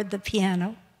sidled toward the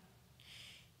piano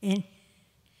and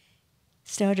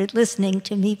started listening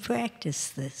to me practice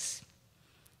this.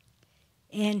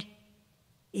 And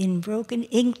in broken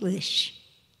English,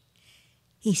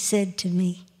 he said to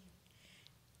me,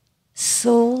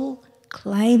 "Soul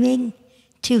climbing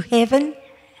to heaven?"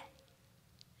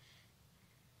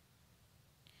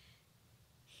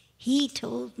 He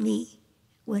told me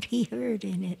what he heard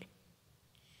in it.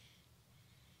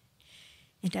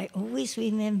 And I always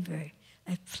remember,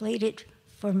 I played it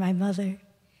for my mother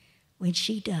when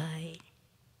she died.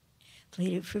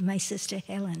 Played it for my sister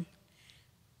Helen,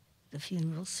 the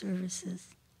funeral services.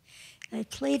 I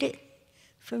played it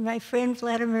for my friend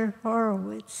Vladimir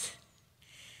Horowitz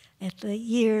at the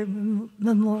year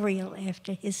memorial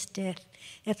after his death,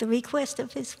 at the request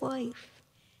of his wife.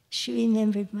 She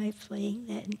remembered my playing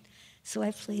that, so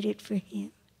I played it for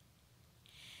him.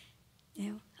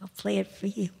 Now, I'll play it for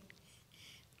you.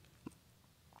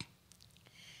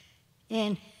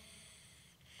 And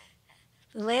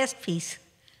the last piece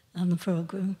on the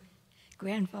program,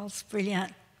 Grand Valse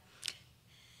Brillante,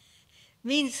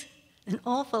 means an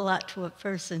awful lot to a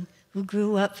person who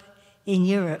grew up in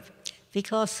Europe,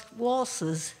 because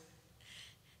waltzes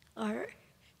are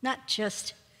not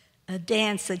just a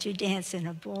dance that you dance in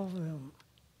a ballroom.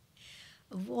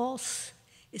 A waltz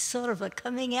is sort of a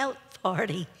coming out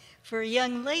party for a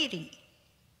young lady.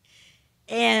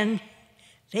 And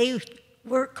they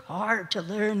work hard to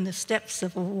learn the steps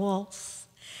of a waltz.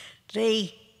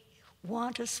 They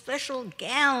want a special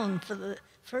gown for the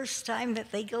first time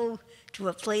that they go to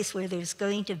a place where there's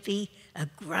going to be a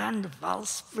Grand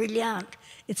Valse Brillante.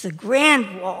 It's a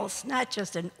grand waltz, not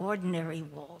just an ordinary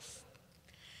waltz.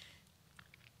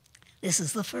 This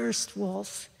is the first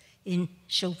waltz in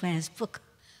Chopin's book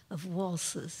of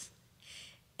waltzes.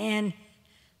 And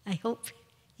I hope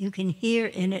you can hear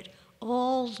in it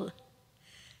all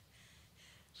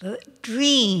the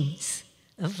dreams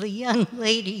of the young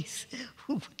ladies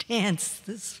who dance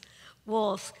this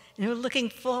waltz. And we're looking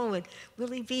forward. Will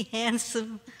he be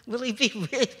handsome? Will he be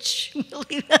rich? Will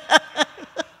he...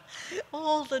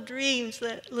 all the dreams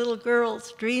that little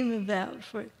girls dream about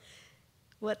for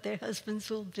what their husbands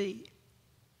will be.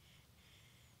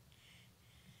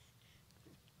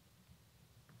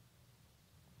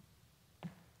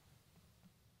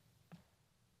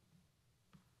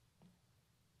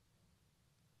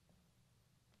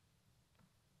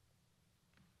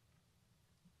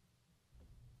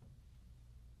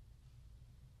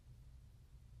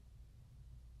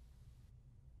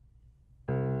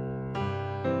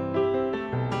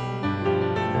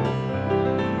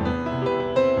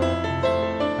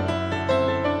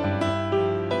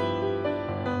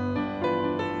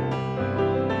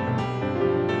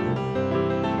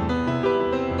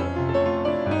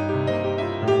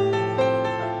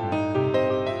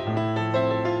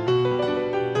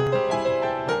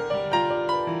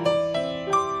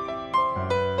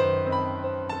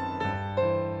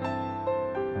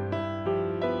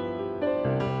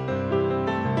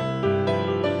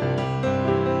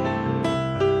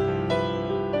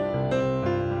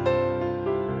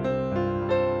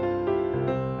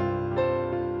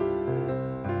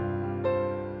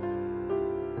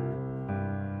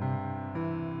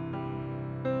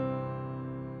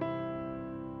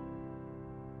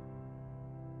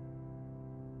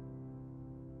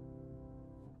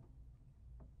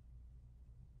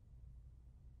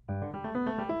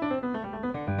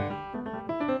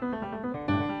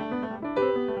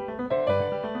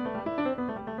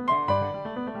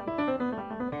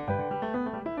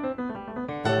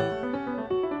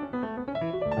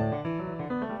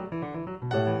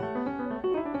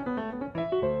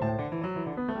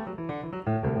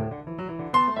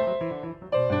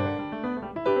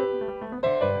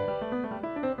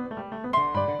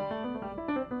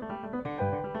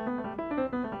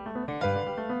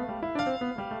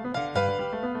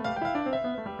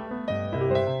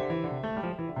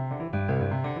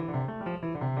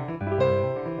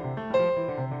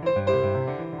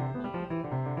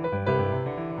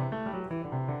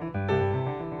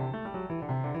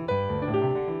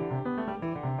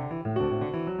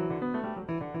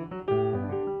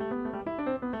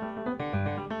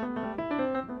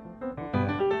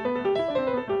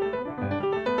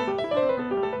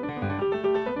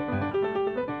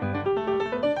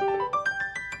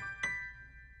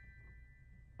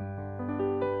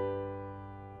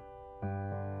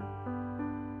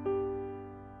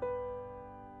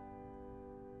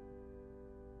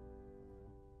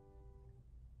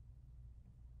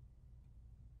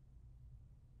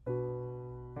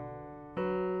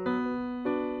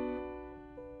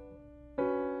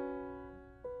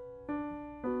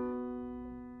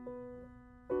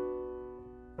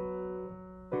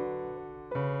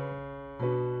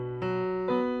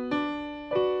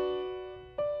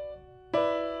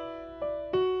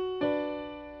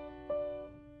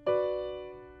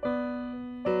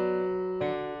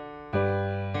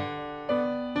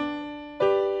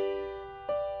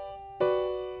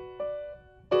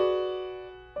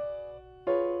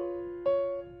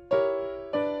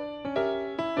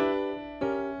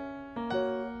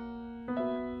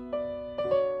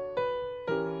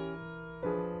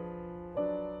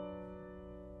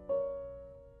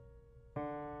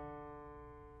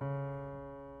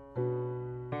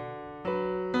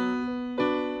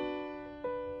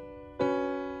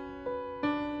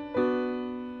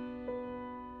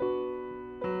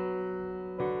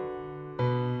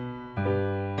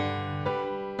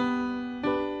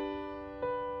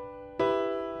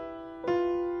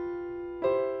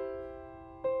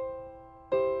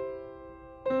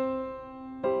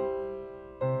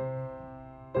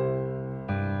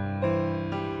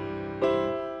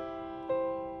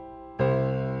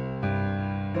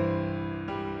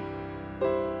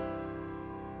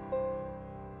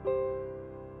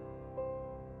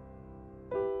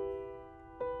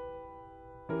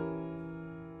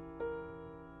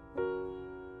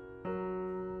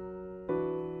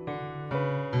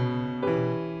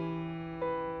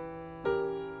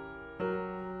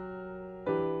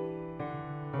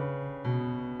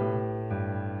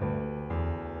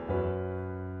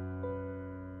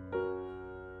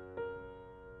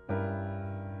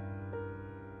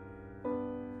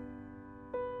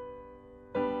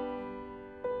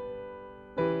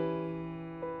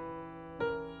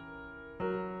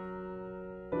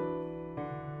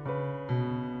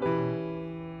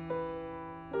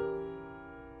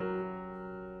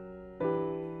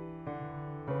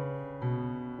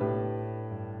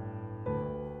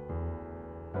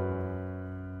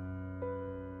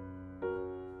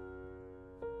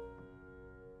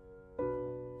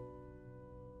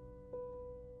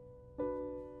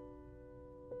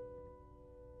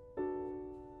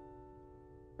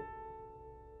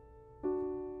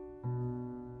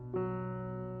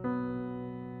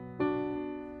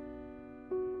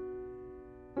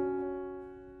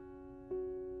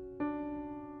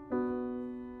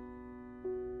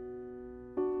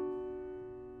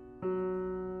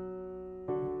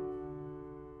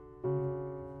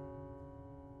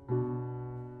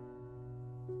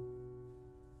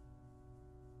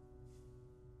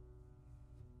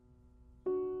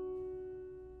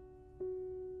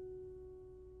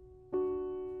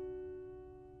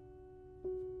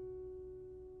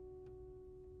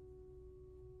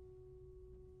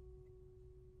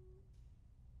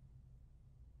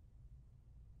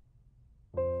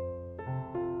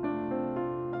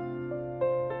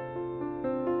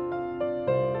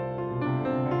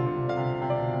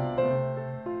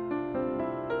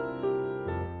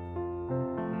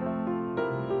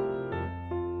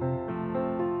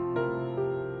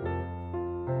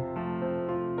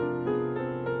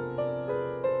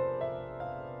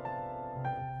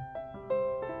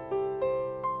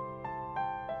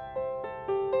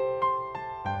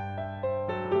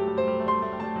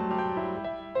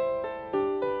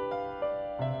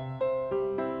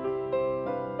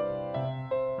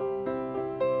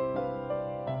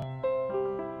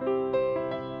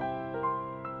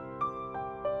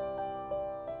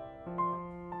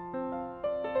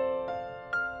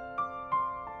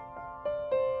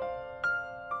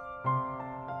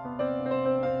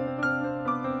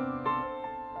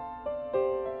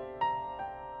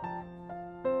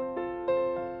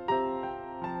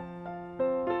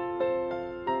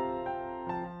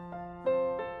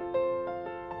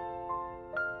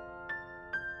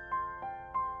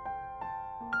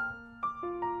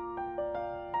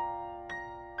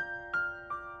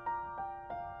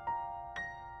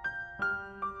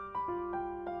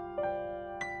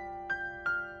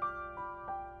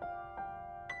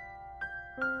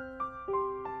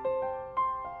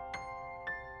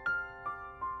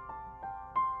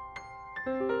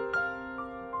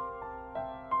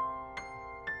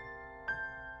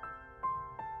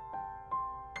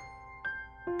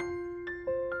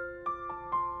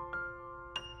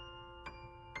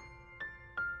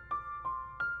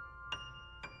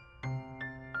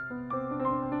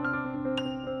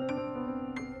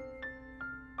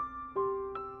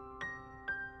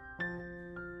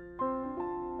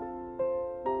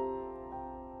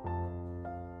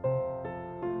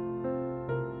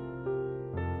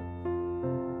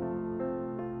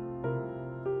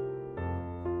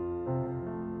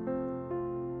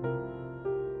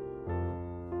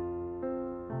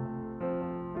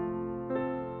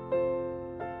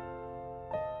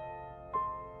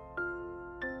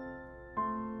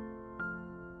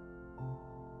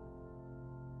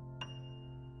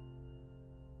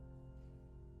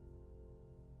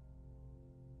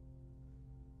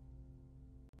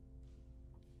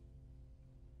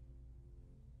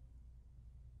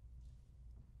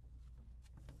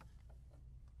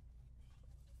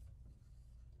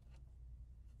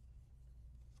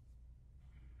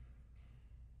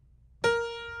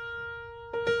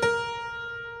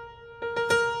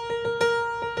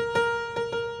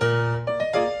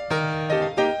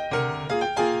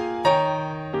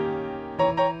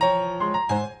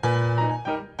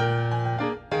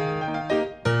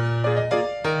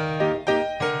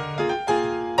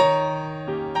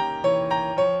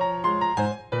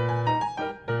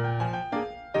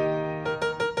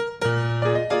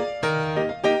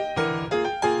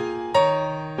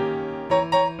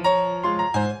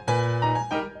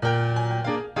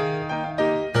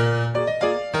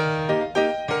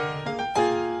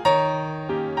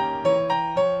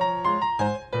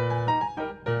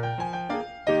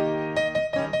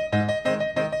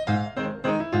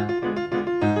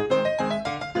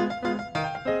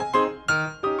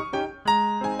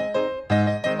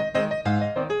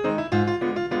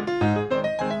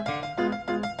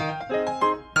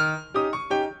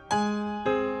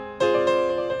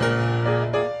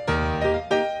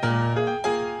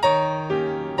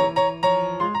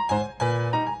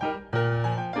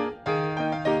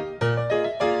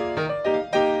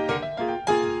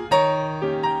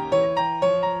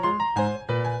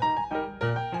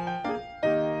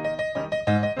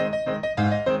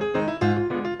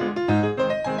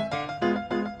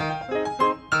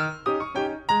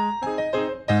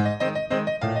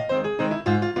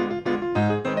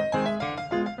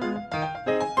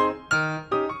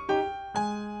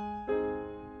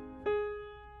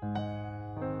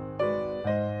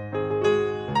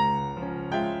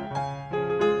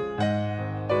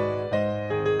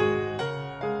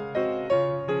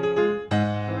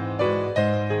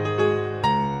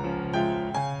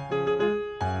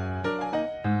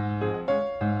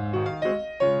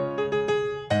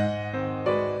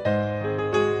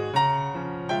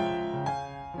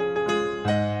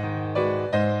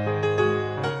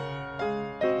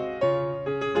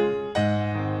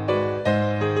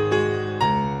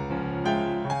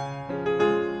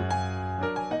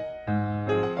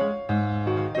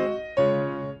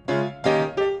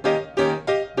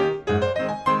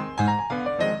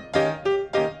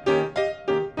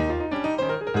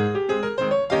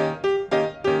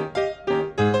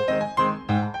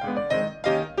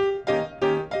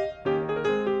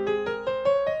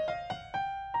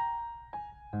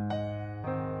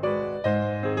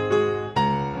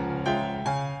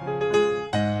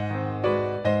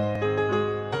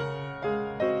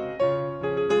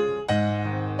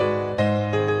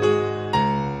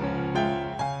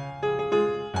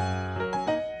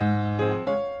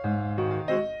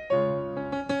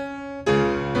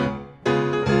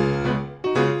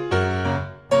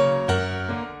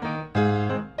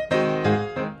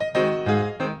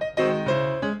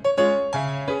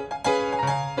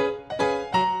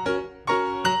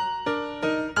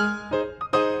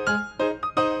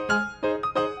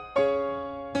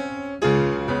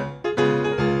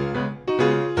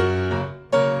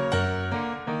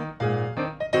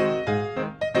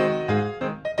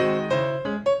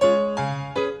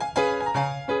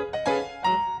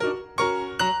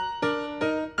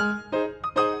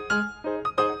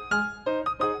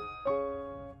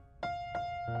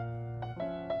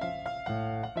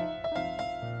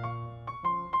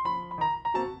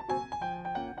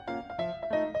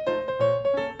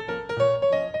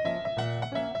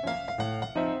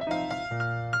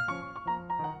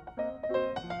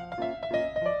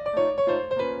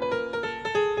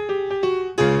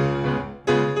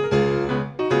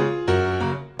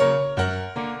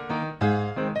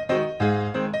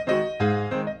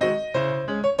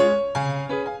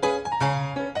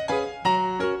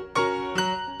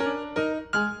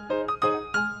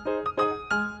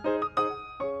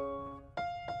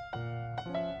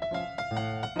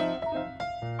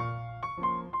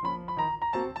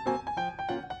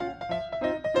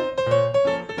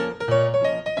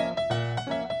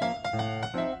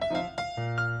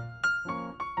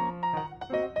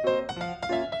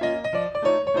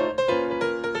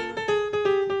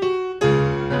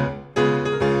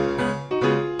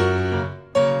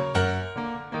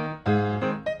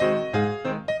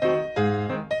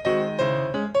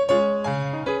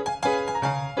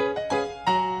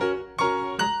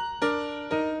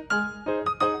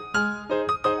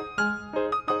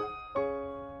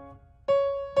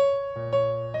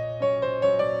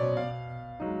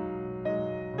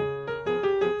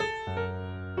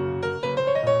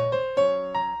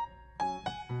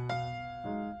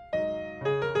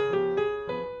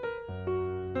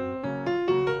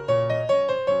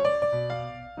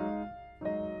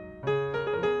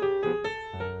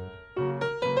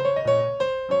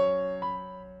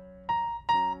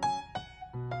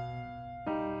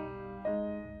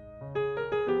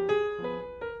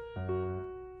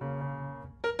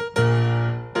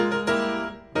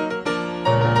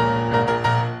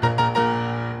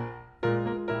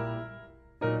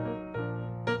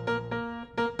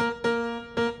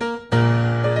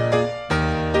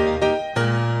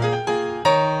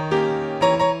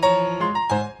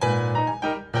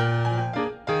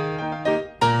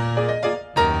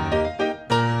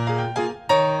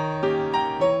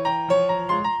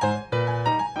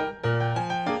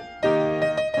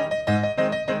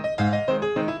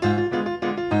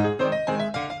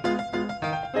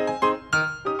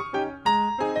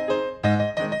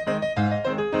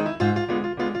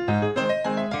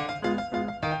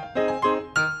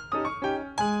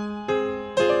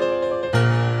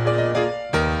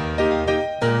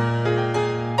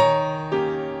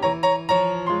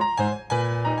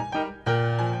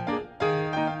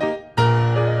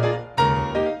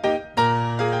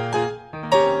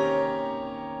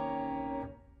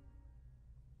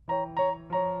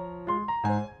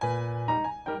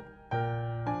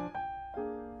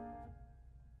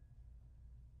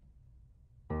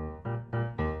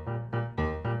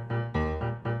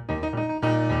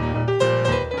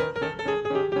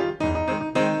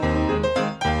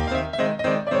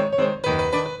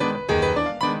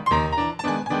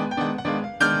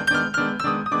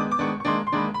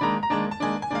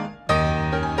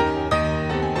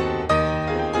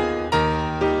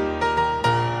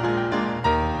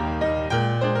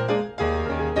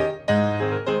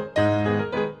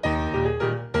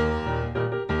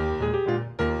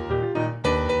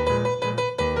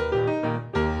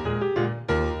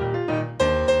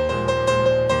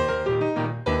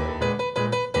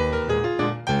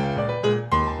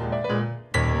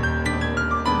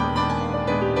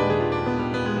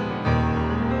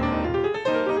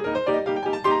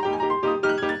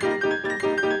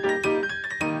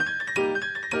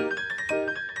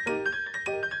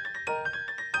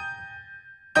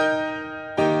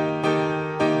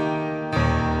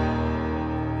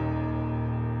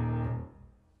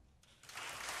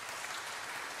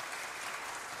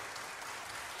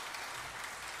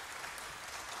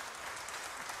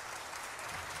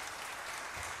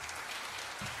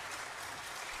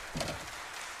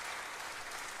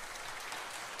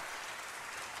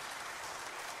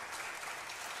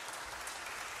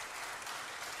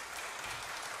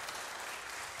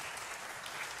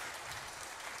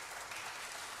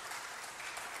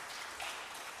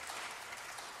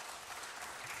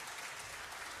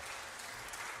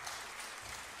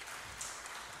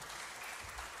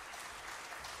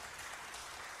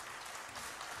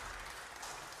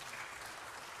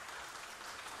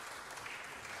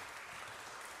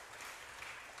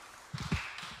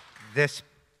 This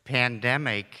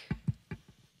pandemic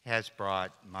has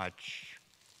brought much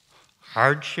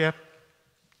hardship,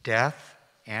 death,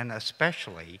 and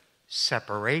especially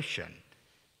separation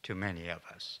to many of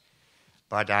us.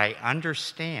 But I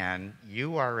understand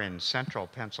you are in central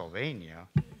Pennsylvania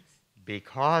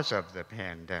because of the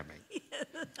pandemic,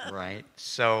 right?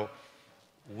 So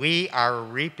we are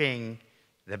reaping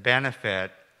the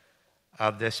benefit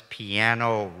of this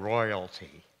piano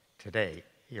royalty today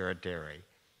here at Derry.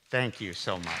 Thank you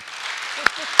so much.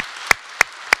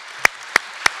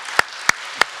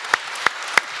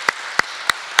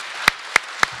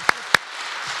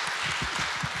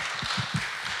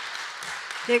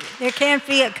 There can't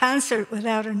be a concert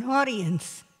without an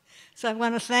audience. So I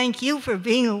want to thank you for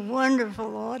being a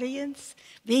wonderful audience,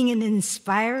 being an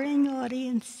inspiring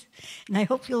audience, and I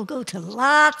hope you'll go to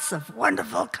lots of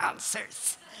wonderful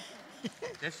concerts.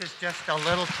 This is just a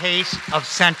little taste of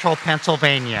central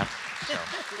Pennsylvania. So,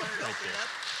 thank you.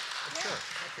 Sure.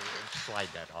 Slide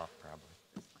that off, probably.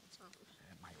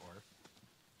 At my order.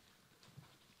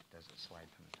 Does it slide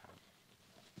from the top?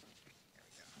 There we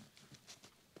go.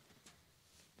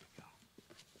 There we go.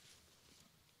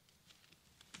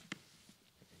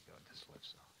 There you go. This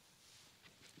lifts off.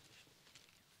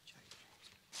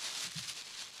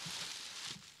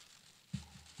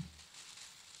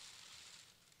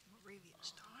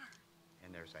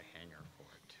 And there's a hanger for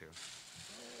it, too.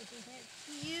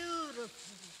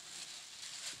 Beautiful.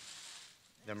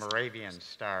 The Moravian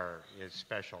Star is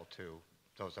special to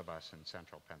those of us in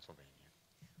central Pennsylvania.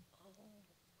 Oh,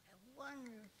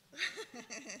 wonderful.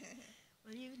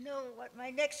 Well, you know what my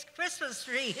next Christmas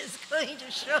tree is going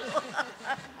to show.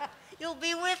 You'll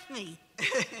be with me.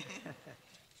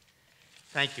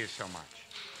 Thank you so much.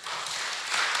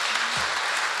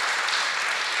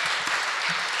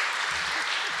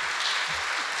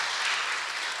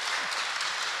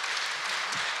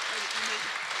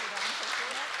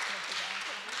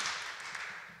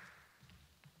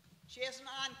 She has an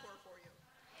encore for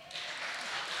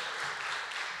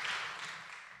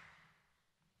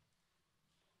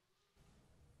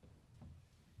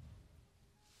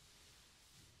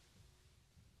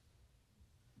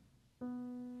you.